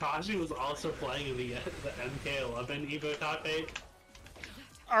thought Hotashi was also playing the MK11 Evo Top 8.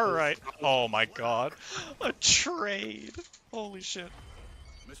 Alright. Oh my god. A trade. Holy shit.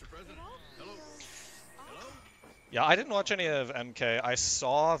 Mr. President, hello. Yeah, I didn't watch any of MK. I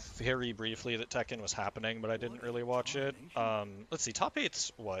saw very briefly that Tekken was happening, but I didn't really watch it. Let's see, top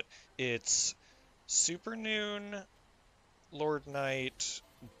 8's what? It's Super Noon, Lord Knight,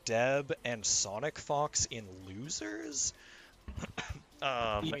 Deb, and Sonic Fox in losers?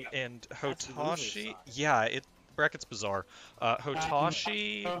 And Hotashi... Yeah, bracket's bizarre.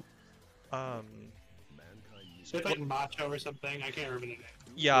 Hotashi... It's like Macho or something, I can't remember the name.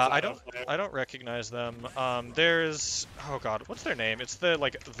 Yeah, I don't recognize them. There's... Oh god, what's their name? It's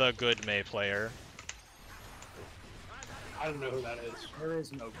the good Mei player. I don't know who that is. There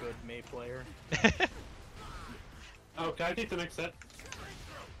is no good Mei player. Oh, can I take the next set?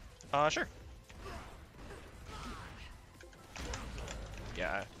 Sure.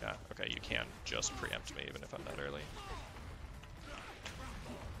 Yeah, okay, you can just preempt me even if I'm that early.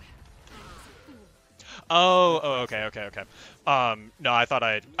 Oh, okay. No, I thought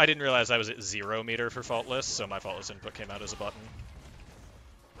I didn't realize I was at 0 meter for faultless, so my faultless input came out as a button.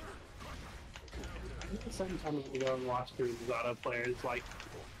 Sometimes we go and watch through Zato players like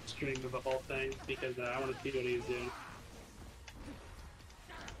stream of the whole thing because I want to see what he's doing.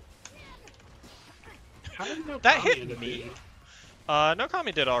 How did That Nokami hit end up me. being?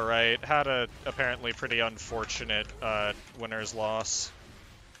 Nokami did alright. Had a apparently pretty unfortunate winner's loss.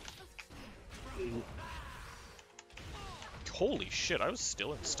 Holy shit, I was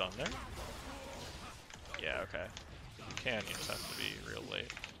still in stun there? Yeah, okay. You just have to be real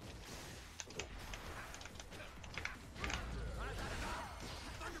late.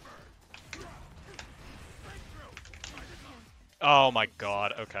 Oh my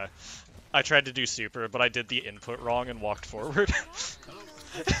god, okay. I tried to do super, but I did the input wrong and walked forward.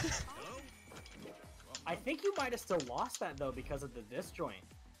 I think you might have still lost that though because of the disc joint.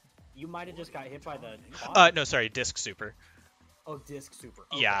 You might have just got hit by the... No, sorry, disc super. Oh, disc super.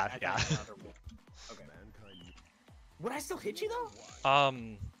 Okay, Yeah. Okay. Would I still hit you though?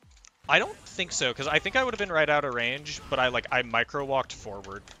 I don't think so, because I think I would have been right out of range, but I micro walked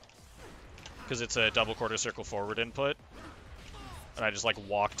forward. Because it's a double quarter circle forward input. And I just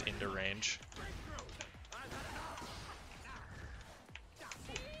walked into range.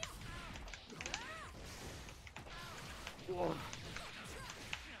 Whoa.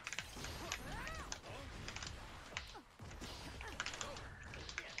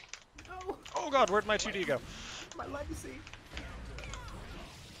 No. god, where'd my 2D go? My legacy.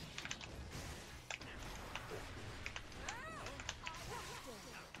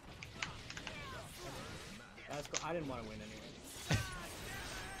 That's cool. I didn't want to win anyway.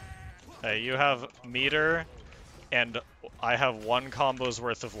 Hey, you have meter, and I have 1 combo's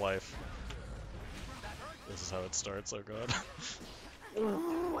worth of life. This is how it starts, oh god.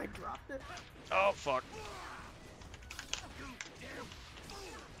 Oh, I dropped it. Oh, fuck.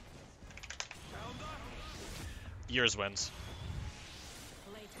 Yours wins.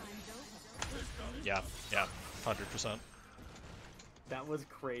 Yeah, 100%. That was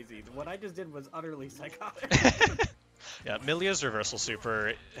crazy. What I just did was utterly psychotic. Yeah, Millia's reversal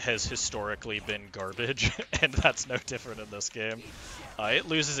super has historically been garbage, and that's no different in this game. It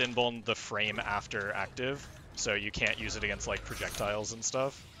loses inbone the frame after active, so you can't use it against like projectiles and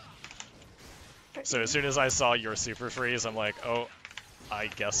stuff. So as soon as I saw your super freeze, I'm like, oh, I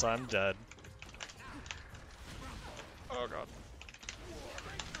guess I'm dead. Oh god.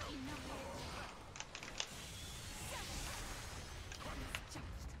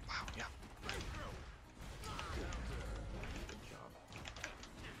 Wow, yeah.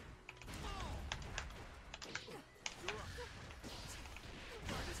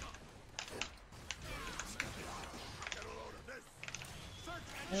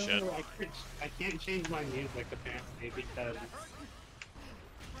 Shit. I can't change my music apparently because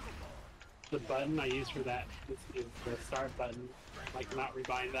the button I use for that is the start button. I cannot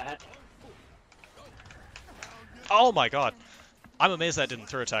rebind that. Oh my god. I'm amazed that didn't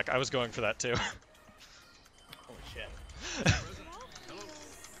throw attack. I was going for that too. Holy shit.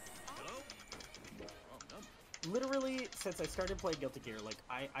 Literally, since I started playing Guilty Gear, like,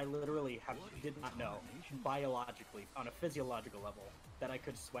 I literally did not know, biologically, on a physiological level, that I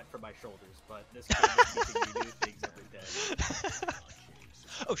could sweat from my shoulders, but this game is teaching me new things every day.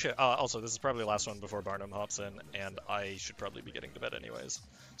 Oh shit, also, this is probably the last one before Barnum hops in, and I should probably be getting to bed anyways.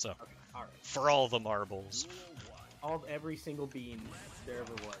 So, Okay, alright. for all the marbles. Every single bean there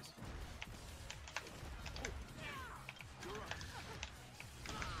ever was.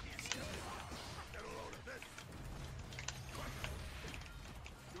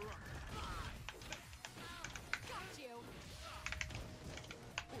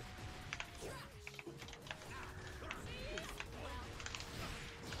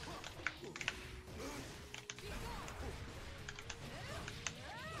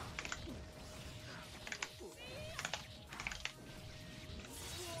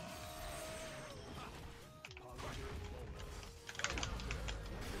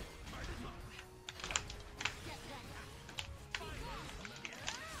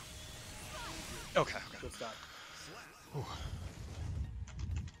 Okay, okay. Good start. Whew.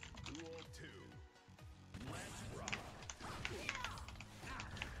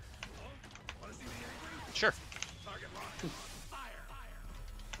 Sure.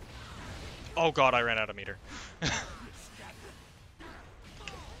 Oh god, I ran out of meter.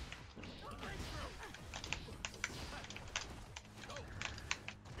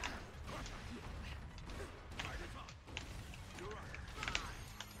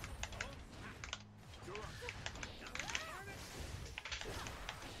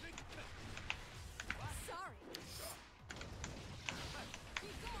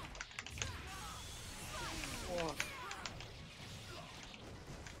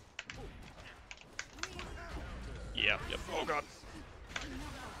 Yep. Oh god.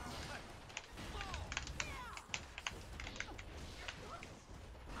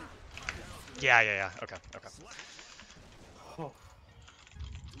 Yeah. Okay. Oh.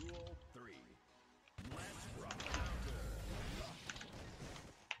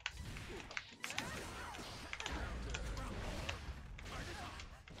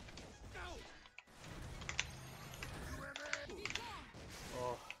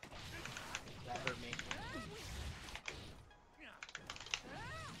 Oh. That hurt me.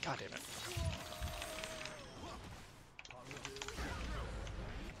 God damn it.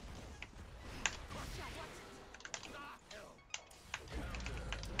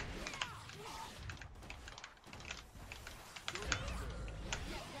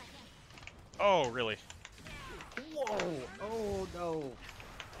 Oh, really? Whoa! Oh no!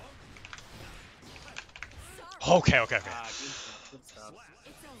 Okay. Ah, good stuff.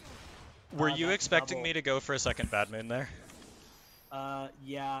 Were you that's expecting double. me to go for a second bad moon there?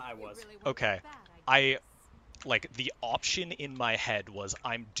 Yeah, I was. Okay. Like, the option in my head was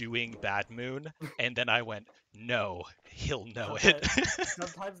I'm doing bad moon, and then I went, no, he'll know it.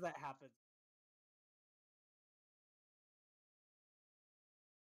 Sometimes that happens.